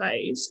 27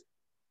 plays.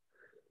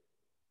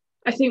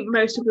 I think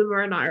most of them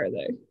are in Ira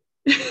though.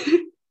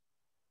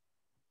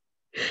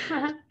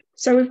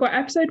 So we've got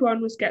episode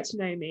 1 was Get to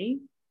Know Me.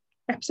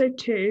 Episode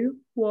 2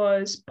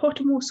 was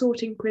Pottermore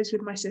sorting quiz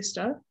with my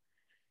sister.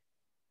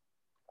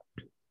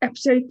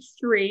 Episode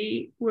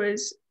 3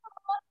 was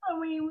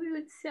we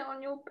would sit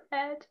on your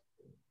bed.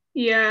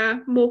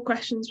 Yeah, more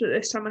questions, but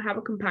this time I have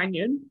a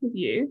companion with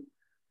you.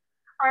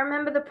 I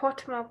remember the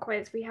Pottermore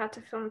quiz we had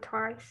to film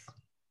twice.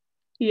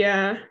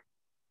 Yeah.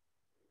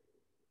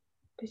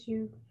 Because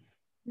you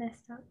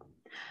messed up.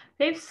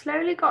 They've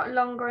slowly got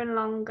longer and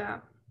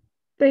longer.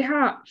 They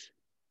have.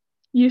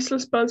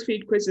 Useless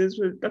BuzzFeed quizzes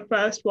with the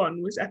first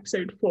one was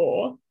episode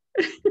 4.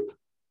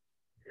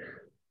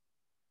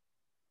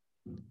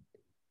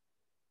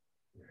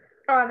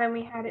 Oh, then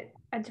we had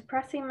a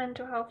depressing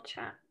mental health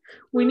chat.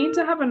 We need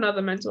to have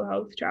another mental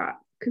health chat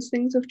because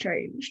things have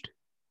changed.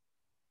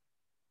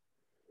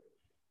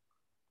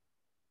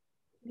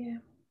 Yeah.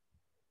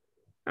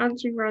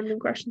 Answering random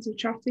questions and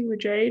chatting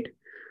with Jade.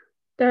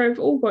 They've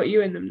all got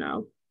you in them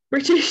now.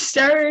 British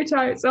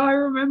stereotypes. Oh, I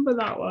remember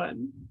that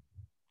one.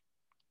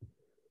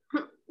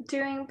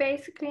 Doing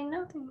basically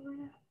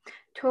nothing.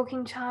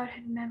 Talking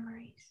childhood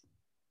memories.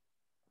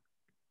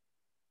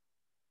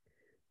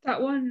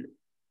 That one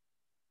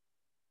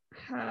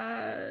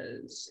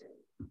has...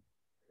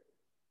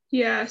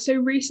 Yeah, so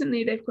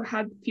recently they've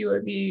had fewer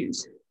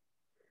views.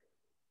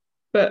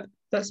 But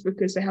that's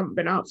because they haven't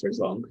been out for as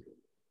long.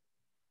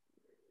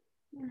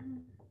 Mm-hmm.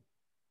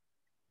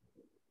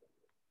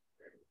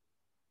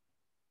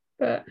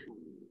 But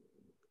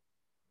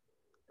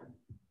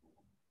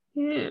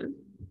yeah,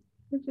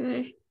 I don't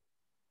know.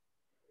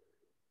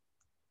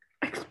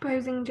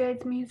 Exposing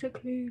Jade's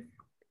music loop.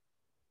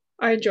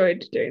 I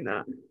enjoyed doing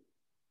that.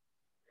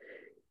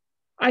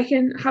 I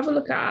can have a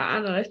look at our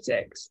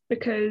analytics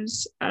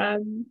because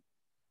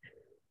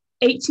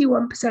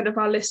 81% of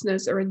our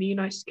listeners are in the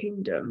United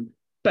Kingdom,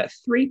 but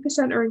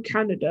 3% are in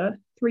Canada,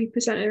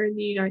 3% are in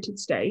the United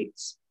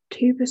States,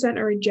 2%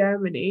 are in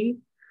Germany,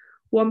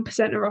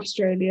 1% are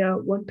Australia,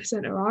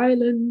 1% are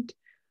Ireland,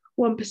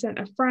 1%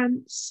 are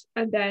France,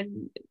 and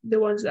then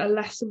the ones that are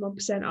less than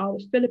 1% are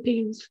the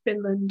Philippines,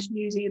 Finland,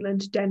 New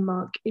Zealand,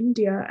 Denmark,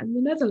 India, and the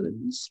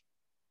Netherlands.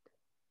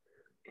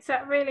 Is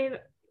that really...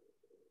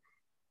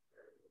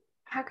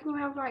 How can you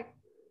have like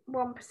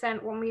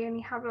 1% when we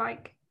only have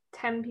like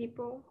 10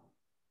 people?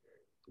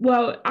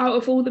 Well, out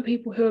of all the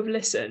people who have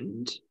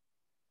listened,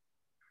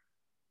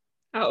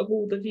 out of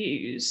all the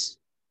views,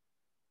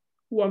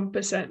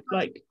 1%,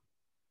 like...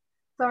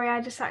 Sorry,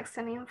 I just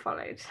accidentally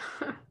unfollowed.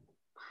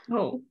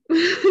 Oh.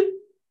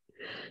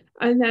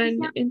 And then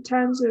in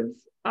terms of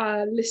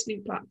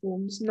listening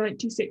platforms,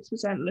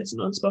 96% listen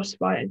on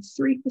Spotify and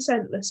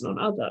 3% listen on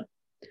other.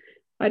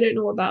 I don't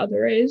know what that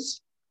other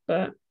is,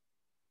 but...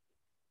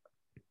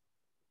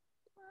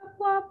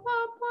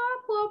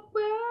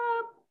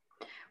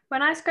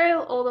 When I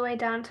scroll all the way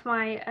down to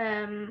my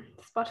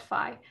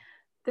Spotify,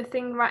 the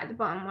thing right at the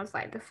bottom was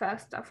like the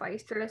first stuff I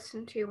used to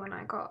listen to when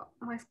I got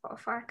my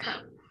Spotify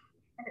account.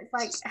 And it's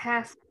like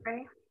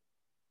Hairspray.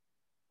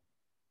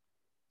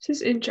 This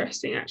is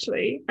interesting,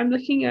 actually. I'm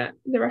looking at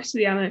the rest of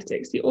the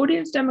analytics. The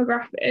audience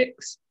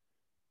demographics,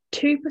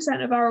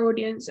 2% of our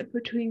audience are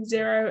between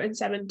 0 and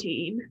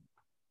 17.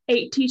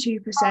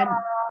 82%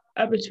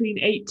 are between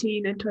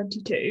 18 and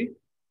 22.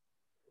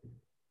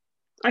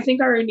 I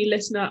think our only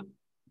listener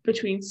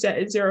between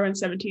 0 and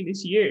 17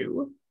 is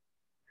you.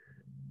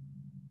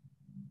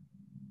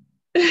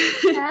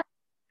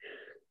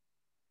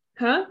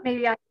 Huh?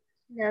 Maybe I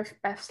know if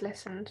Beth's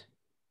listened.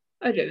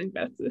 I don't think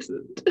Beth's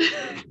listened.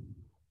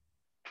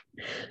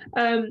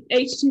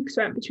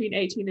 82% between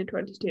 18 and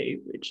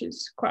 22, which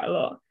is quite a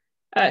lot.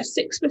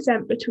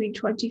 6% between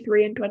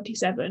 23 and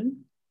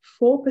 27,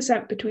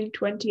 4% between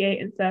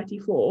 28 and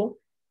 34,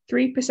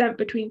 3%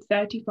 between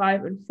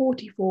 35 and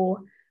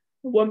 44,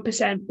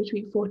 1%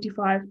 between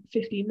 45 and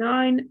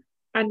 59,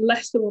 and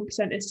less than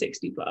 1% is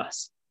 60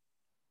 plus.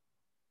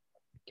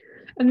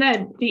 And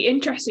then the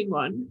interesting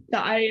one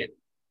that I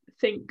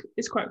think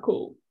is quite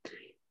cool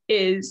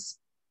is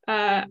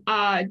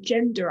our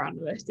gender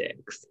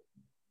analytics.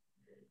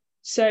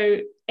 So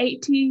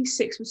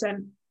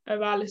 86%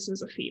 of our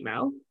listeners are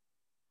female,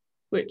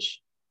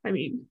 which, I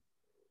mean,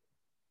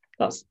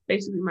 that's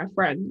basically my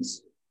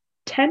friends.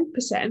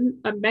 10%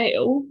 are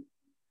male,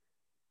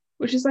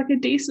 which is like a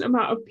decent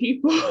amount of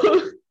people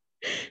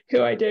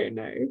who I don't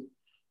know.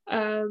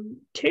 2%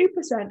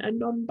 are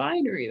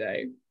non-binary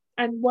though,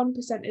 and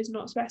 1% is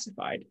not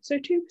specified. So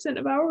 2%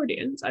 of our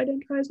audience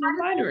identify as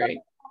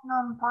non-binary.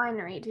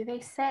 Non-binary, do they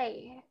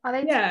say? Are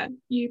they? Yeah,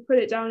 you put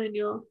it down in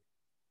your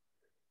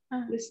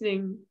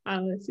listening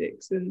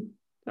analytics and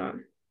that.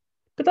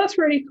 But that's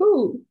really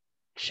cool.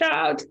 Shout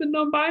out to the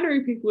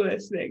non-binary people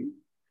listening.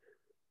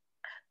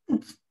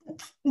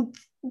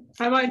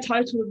 I might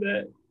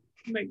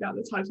make that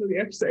the title of the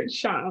episode.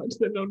 Shout out to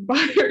the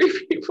non-binary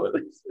people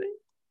listening.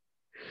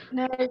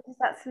 No, because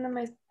that's the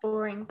most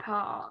boring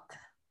part.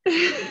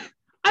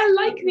 I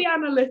like the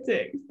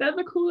analytics. They're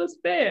the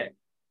coolest bit.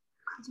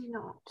 I do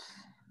not.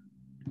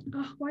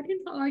 Oh, why do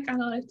you not like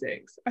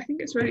analytics? I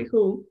think it's really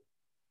cool.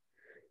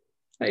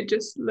 Like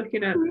just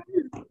looking at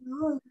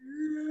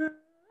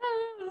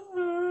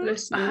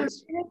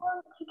listeners. I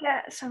want to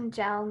get some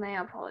gel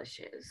nail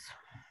polishes.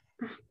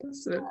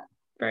 That's a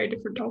very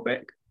different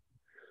topic.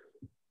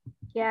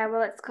 Yeah,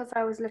 well, it's because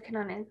I was looking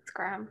on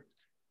Instagram,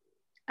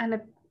 and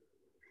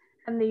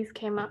these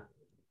came up.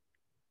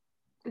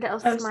 Little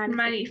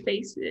smiley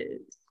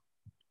faces.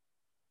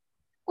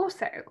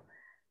 Also,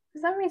 for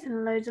some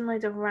reason, loads and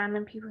loads of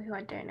random people who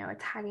I don't know are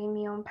tagging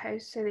me on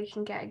posts so they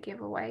can get a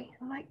giveaway.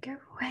 I'm like, go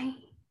away.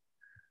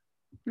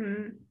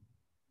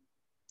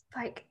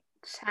 Like,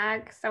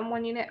 tag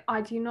someone you know.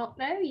 I do not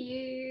know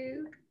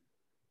you.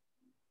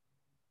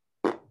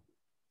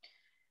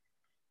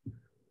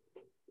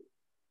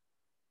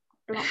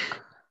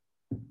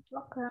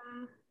 Block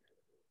them.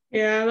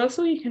 Yeah, that's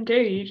all you can do.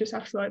 You just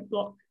have to like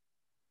block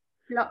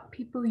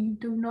people you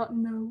do not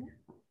know.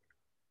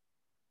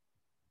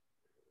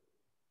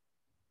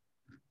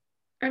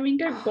 I mean,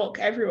 don't block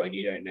everyone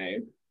you don't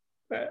know,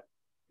 but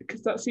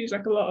because that seems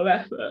like a lot of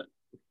effort.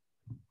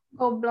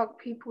 Or block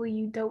people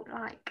you don't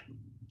like.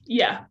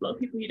 Yeah, block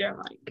people you don't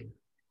like.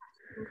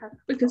 Okay.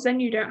 Because then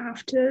you don't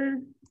have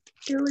to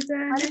deal with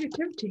their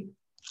negativity.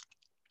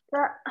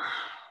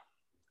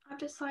 I've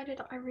decided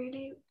I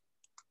really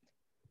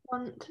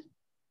want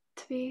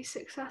to be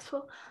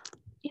successful.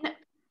 You know,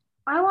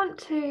 I want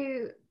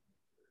to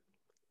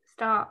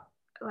start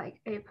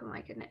open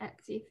an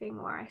Etsy thing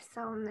where I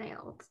sell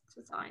nails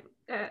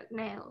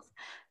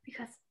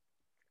because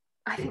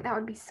I think that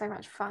would be so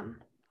much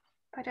fun.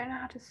 But I don't know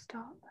how to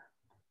start.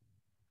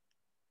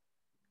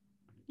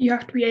 You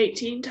have to be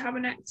 18 to have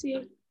an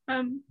Etsy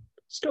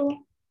store.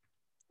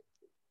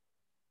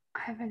 I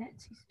have an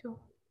Etsy store.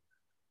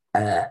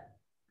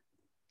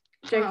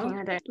 Joking,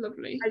 I don't.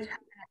 Lovely. I just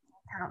have an Etsy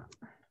account.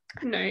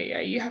 No,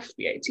 yeah, you have to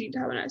be 18 to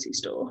have an Etsy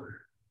store.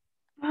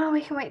 Well,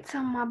 we can wait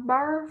till my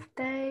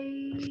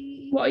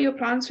birthday. What are your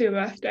plans for your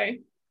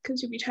birthday?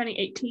 Because you'll be turning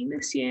 18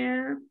 this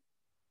year.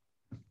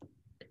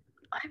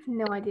 I have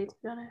no idea, to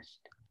be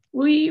honest.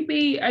 Are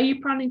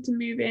you planning to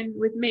move in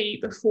with me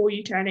before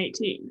you turn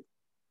 18?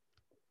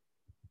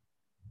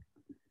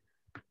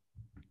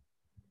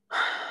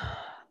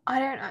 I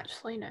don't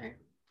actually know.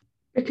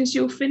 Because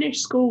you'll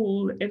finish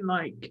school in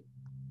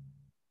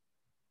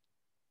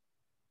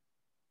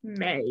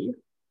May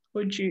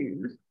or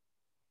June.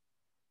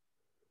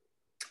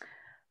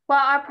 Well,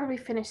 I'll probably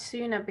finish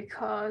sooner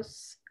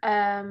because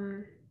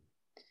art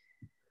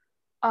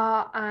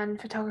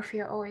and photography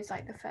are always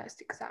the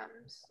first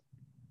exams.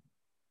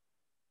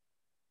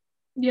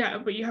 Yeah,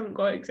 but you haven't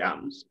got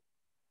exams.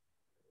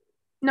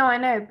 No, I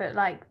know, but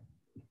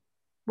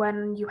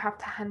when you have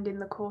to hand in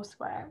the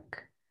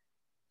coursework.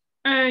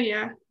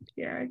 Yeah,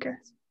 I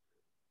guess.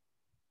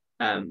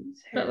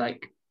 But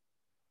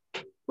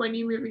when are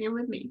you moving in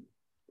with me?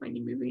 When are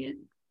you moving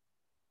in?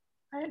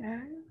 I don't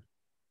know.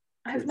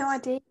 I have no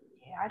idea.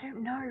 I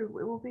don't know. It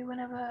will be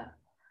whenever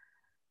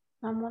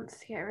Mum wants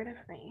to get rid of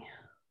me.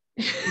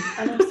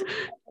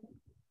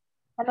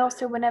 and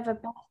also whenever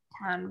Beth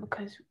can,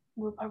 because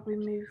we'll probably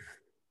move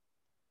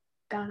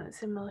down at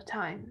similar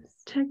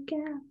times.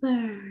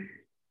 Together.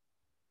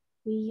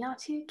 We are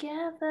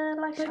together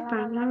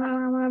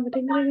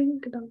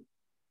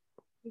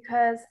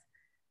because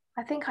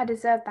I think I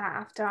deserved that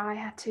after I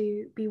had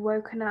to be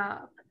woken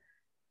up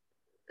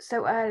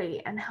so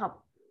early and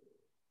help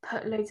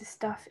put loads of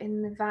stuff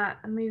in the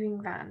moving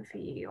van for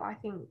you. I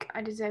think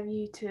I deserve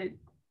you to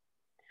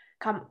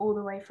come all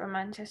the way from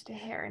Manchester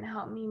here and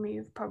help me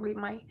move probably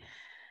my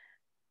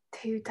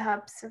 2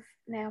 tubs of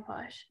nail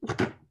polish.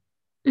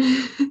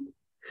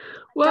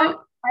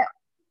 Well,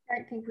 I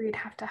don't think we'd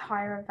have to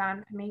hire a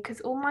van for me because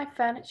all my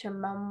furniture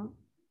Mum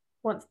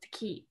wants to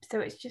keep,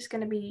 so it's just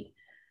going to be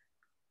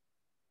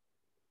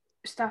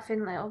stuff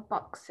in little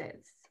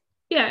boxes.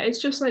 Yeah, it's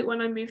just like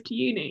when I moved to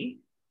uni.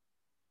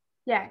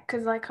 Yeah,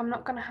 because I'm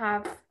not going to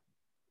have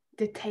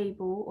the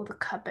table or the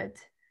cupboard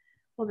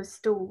or the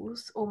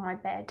stools or my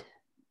bed.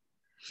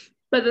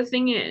 But the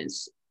thing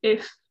is,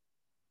 if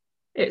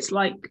it's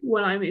like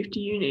when I move to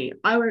uni,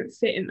 I won't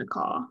fit in the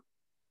car.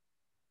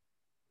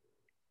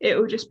 It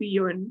will just be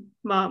you and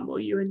mum or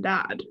you and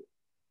dad.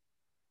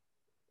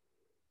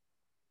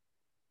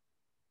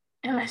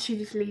 Unless you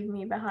just leave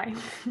me behind.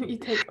 You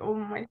take all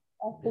my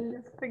stuff and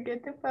just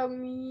forget about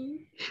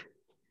me.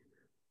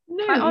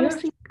 No, I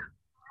honestly don't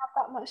have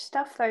that much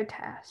stuff though,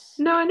 Tess.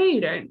 No, I know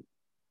you don't.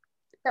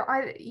 So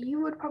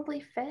you would probably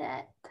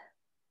fit.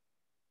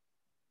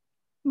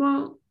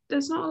 Well,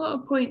 there's not a lot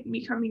of point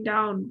me coming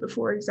down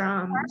before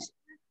exams.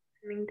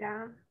 Coming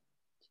down.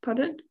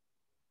 Pardon?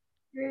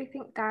 You really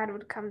think Dad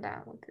would come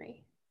down with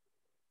me?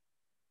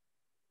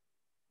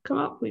 Come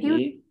up with He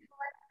would you. be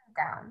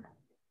down.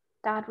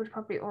 Dad would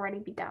probably already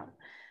be down.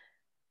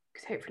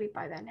 Because hopefully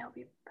by then he'll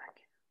be back.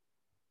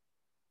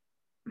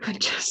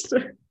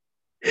 Manchester.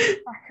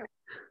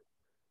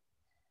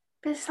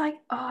 But it's like,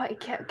 oh, it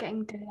kept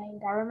getting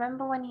delayed. I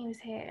remember when he was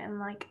here and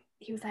like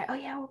he was like, oh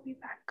yeah, we'll be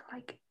back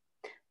like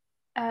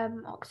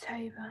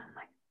October. I'm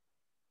like,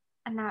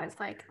 and now it's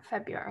like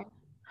February.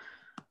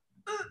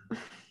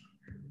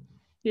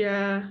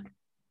 Yeah.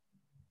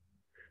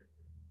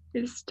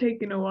 It's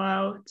taken a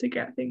while to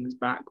get things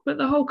back, but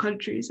the whole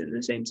country's in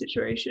the same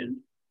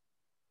situation.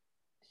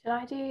 Should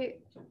I do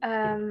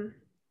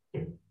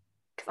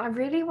because I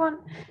really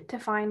want to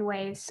find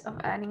ways of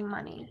earning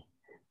money.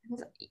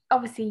 Because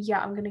obviously, yeah,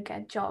 I'm gonna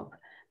get a job,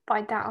 but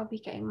I doubt I'll be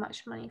getting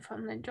much money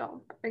from the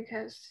job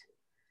because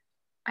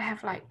I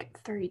have like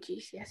 3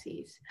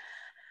 GCSEs.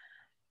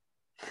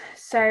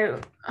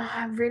 So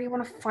I really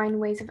want to find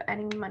ways of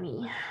earning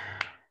money.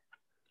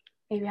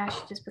 Maybe I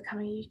should just become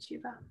a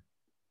YouTuber.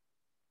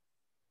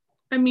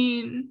 I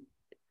mean,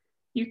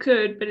 you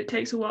could, but it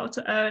takes a while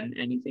to earn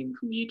anything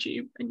from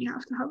YouTube, and you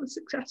have to have a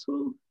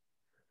successful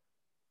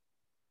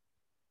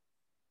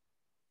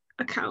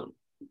account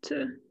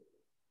to.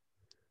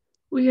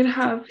 We could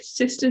have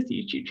Sister's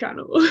YouTube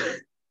channel.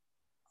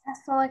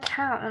 Successful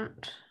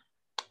account.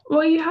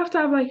 Well, you have to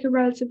have like a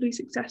relatively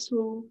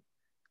successful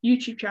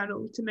YouTube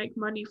channel to make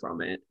money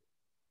from it.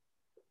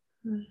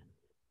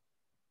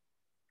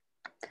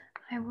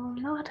 I will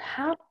not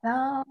have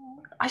that.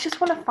 I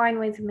just want to find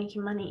ways of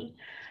making money.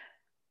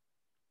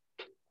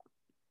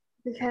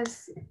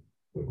 Because,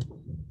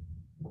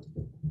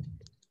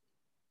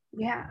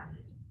 yeah,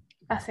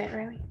 that's it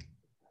really.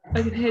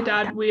 I can hear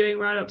Dad wheeling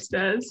right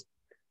upstairs.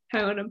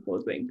 Hang on, I'm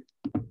pausing.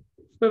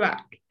 We're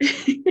back.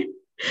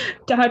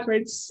 Dad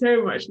made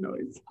so much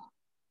noise.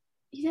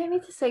 You don't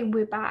need to say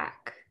we're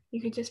back. You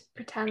could just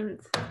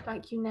pretend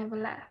like you never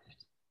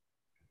left.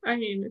 I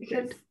mean,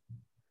 because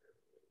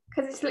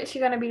it's literally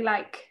going to be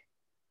like,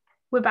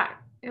 we're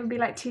back. It'll be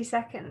like 2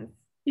 seconds.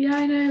 Yeah,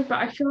 I know, but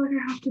I feel like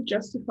I have to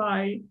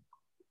justify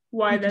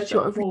why there's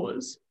a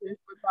pause. We're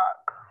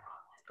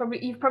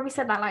back. You've probably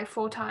said that like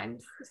 4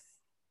 times.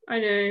 I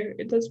know,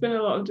 there's been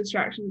a lot of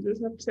distractions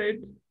this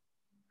episode.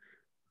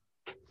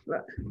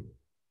 But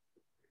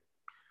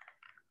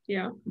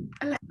yeah.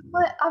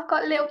 I've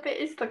got little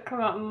bits that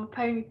come out of my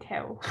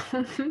ponytail.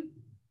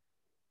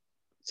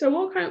 So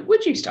what kind of,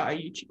 would you start a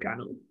YouTube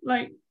channel?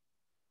 Like,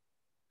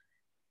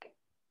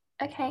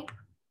 okay,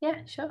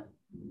 yeah, sure.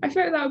 I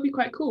feel like that would be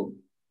quite cool.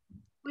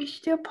 We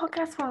should do a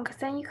podcast one because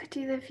then you could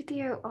do the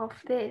video of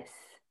this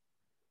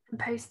and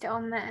post it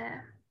on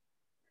there.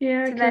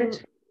 Yeah, so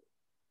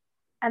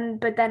then,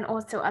 but then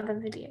also other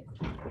videos.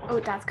 Oh,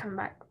 Dad's coming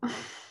back.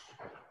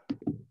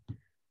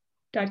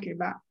 Dad came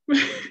back.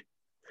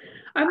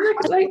 I'm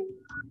like,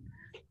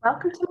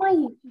 welcome to my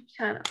YouTube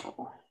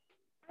channel.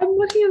 I'm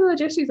looking at the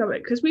logistics of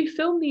it because we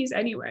film these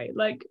anyway.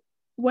 Like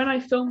when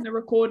I film the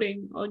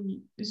recording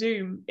on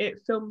Zoom,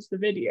 it films the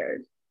video.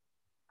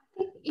 I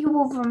think you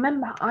will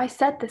remember I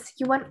said this.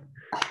 You went.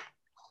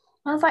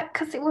 I was like,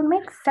 because it would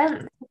make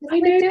sense. I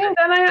know, but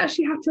then I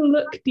actually have to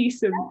look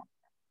decent.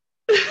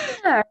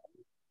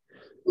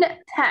 No,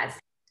 Tess.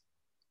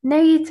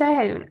 No, you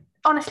don't.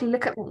 Honestly,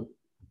 look at me.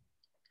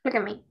 Look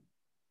at me.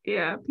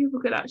 Yeah,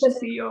 people could actually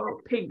see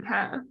your pink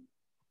hair.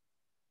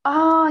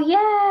 Oh,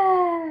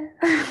 yeah.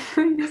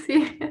 You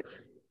see,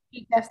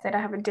 you guessed it. I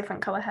have a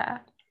different color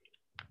hair.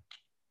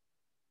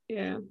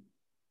 Yeah.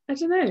 I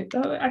don't know.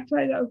 I feel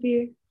like that would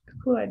be a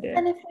cool idea.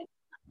 And if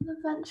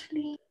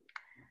eventually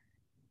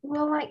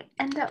we'll like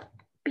end up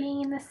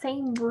being in the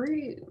same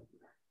room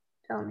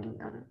filming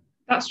them.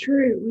 That's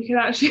true. We could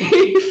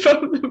actually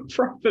film them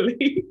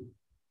properly.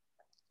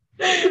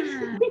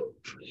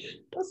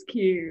 That's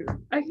cute.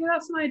 Okay,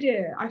 that's an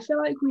idea. I feel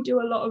like we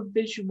do a lot of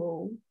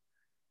visual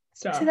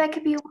stuff. So there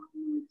could be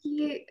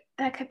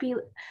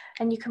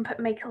and you can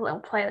make a little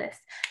playlist,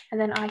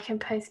 and then I can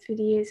post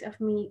videos of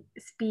me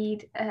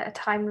a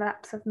time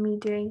lapse of me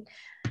doing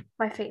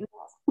my fake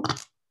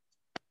nails.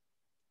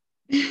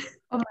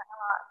 Oh my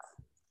god,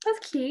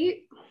 that's cute.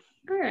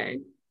 Okay.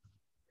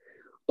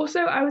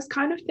 Also, I was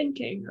kind of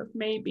thinking of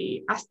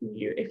maybe asking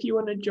you if you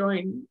want to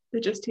join the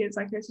Just Tea and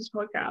Psychosis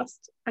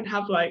podcast and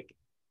have like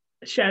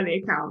share the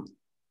account.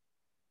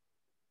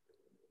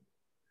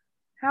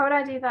 How would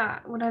I do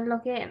that? Would I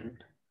log in?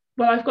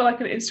 Well, I've got like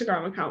an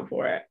Instagram account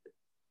for it.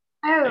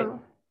 Oh.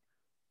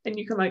 And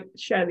you can like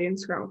share the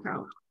Instagram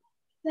account.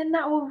 Then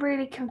that will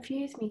really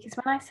confuse me because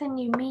when I send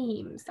you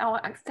memes, I'll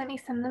accidentally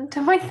send them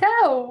to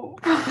myself.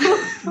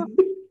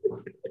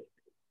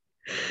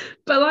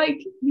 But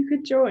like you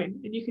could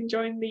join, and you can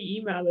join the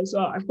email as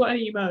well. I've got an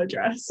email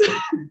address.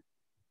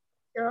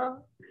 Yeah.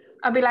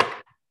 I'll be like,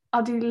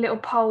 I'll do little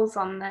polls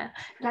on there.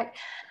 Like,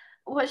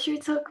 what should we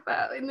talk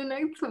about in the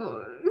next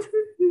one?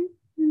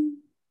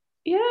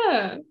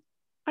 Yeah.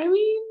 I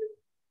mean,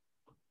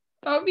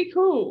 that would be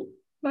cool.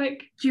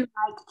 Like, do you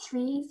like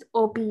trees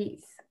or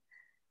bees?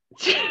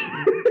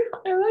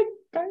 I like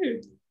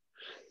both.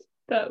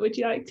 But would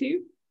you like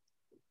to?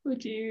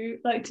 Would you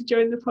like to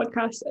join the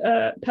podcast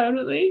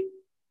permanently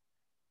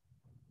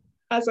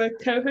as a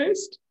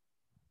co-host?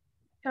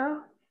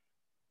 Yeah.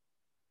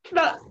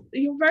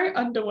 You're very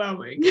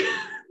underwhelming.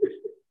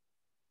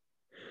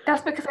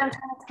 That's because I'm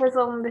trying to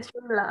twizzle on this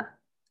ruler.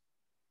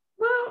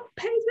 Well,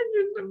 pay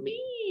attention to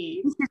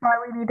me. This is why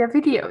we need a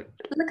video.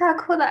 Look how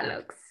cool that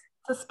looks.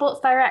 It's a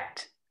Sports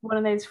Direct, one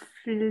of those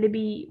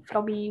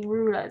flobby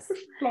rulers.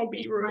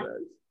 Flobby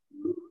rulers.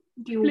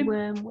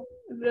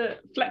 The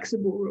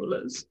flexible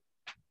rulers.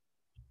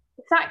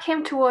 If that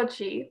came towards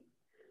you.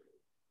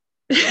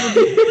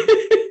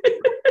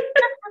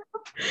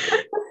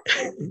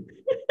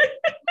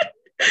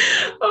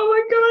 Oh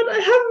my god, I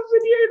have a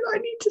video that I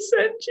need to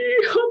send you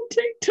on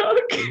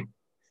TikTok.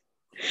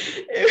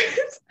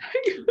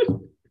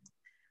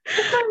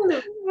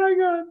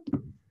 Hang on.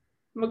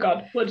 Oh my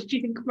god, what did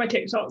you think of my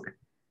TikTok?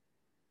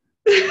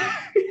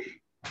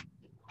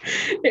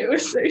 It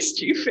was so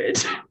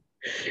stupid.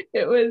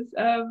 It was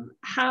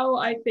how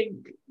I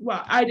think,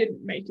 well, I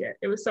didn't make it.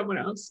 It was someone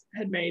else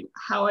had made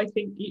how I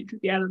think each of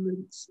the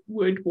elements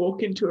would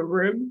walk into a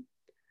room.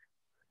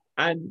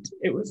 And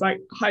it was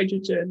like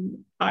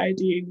hydrogen,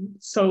 iodine,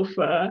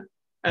 sulfur,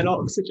 and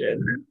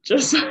oxygen.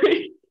 Just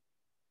like.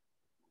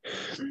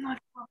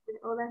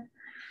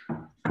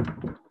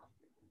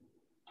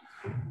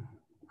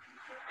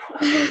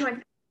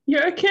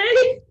 You're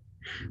okay?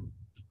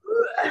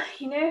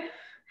 You know,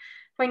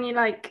 when you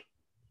like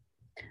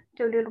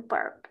do a little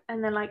burp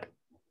and then like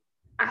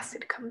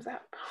acid comes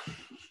up.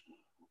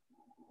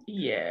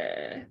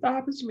 Yeah, that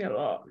happens to me a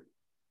lot.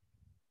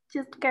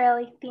 Just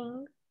girly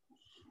things.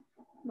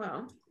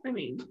 Well, I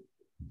mean,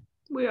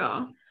 we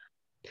are.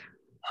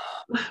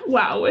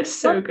 Wow, we're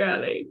so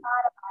girly.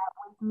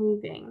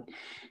 Moving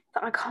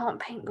that I can't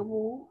paint the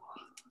wall.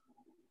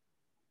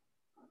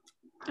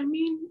 I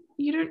mean,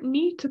 you don't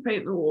need to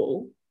paint the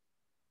wall.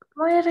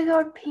 Why did I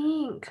go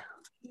pink?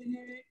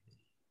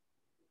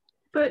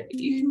 But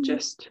you can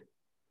just.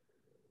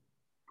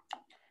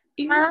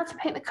 Am I allowed to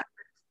paint the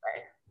cupboards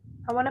grey?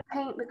 I want to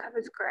paint the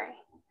cupboards grey.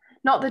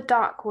 Not the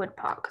dark wood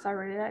part because I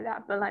really like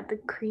that, but like the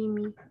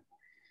creamy.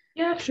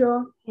 Yeah,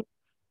 sure.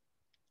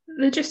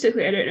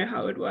 Logistically, I don't know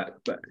how it would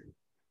work, but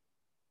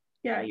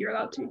yeah, you're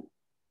allowed to.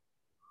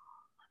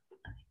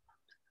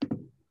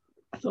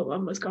 I thought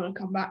Mum was going to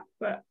come back,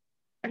 but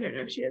I don't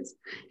know if she is.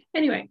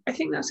 Anyway, I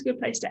think that's a good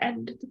place to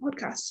end the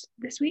podcast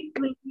this week.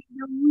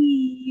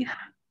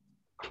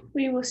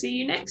 We will see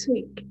you next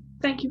week.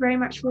 Thank you very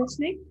much for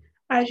listening.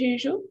 As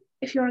usual,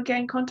 if you want to get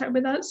in contact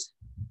with us,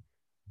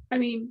 I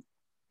mean,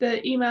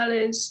 the email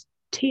is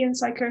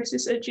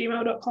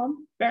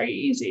tandpsychosis@gmail.com. Very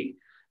easy.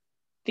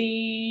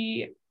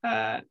 The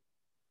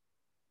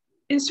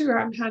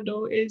Instagram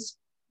handle is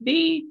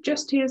the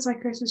Just Tea and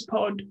Psychosis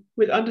pod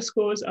with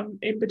underscores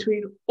in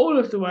between all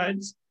of the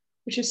words,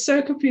 which is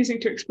so confusing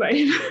to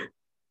explain.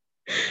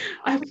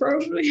 I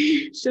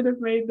probably should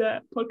have made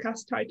the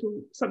podcast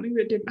title something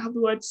that didn't have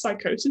the word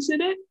psychosis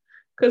in it,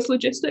 because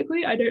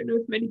logistically, I don't know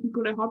if many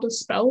people know how to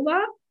spell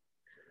that.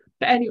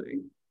 But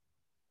anyway,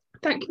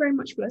 thank you very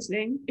much for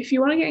listening. If you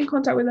want to get in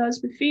contact with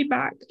us with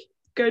feedback,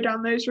 go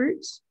down those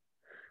routes.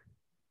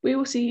 We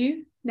will see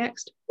you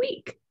next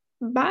week.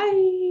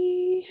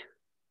 Bye.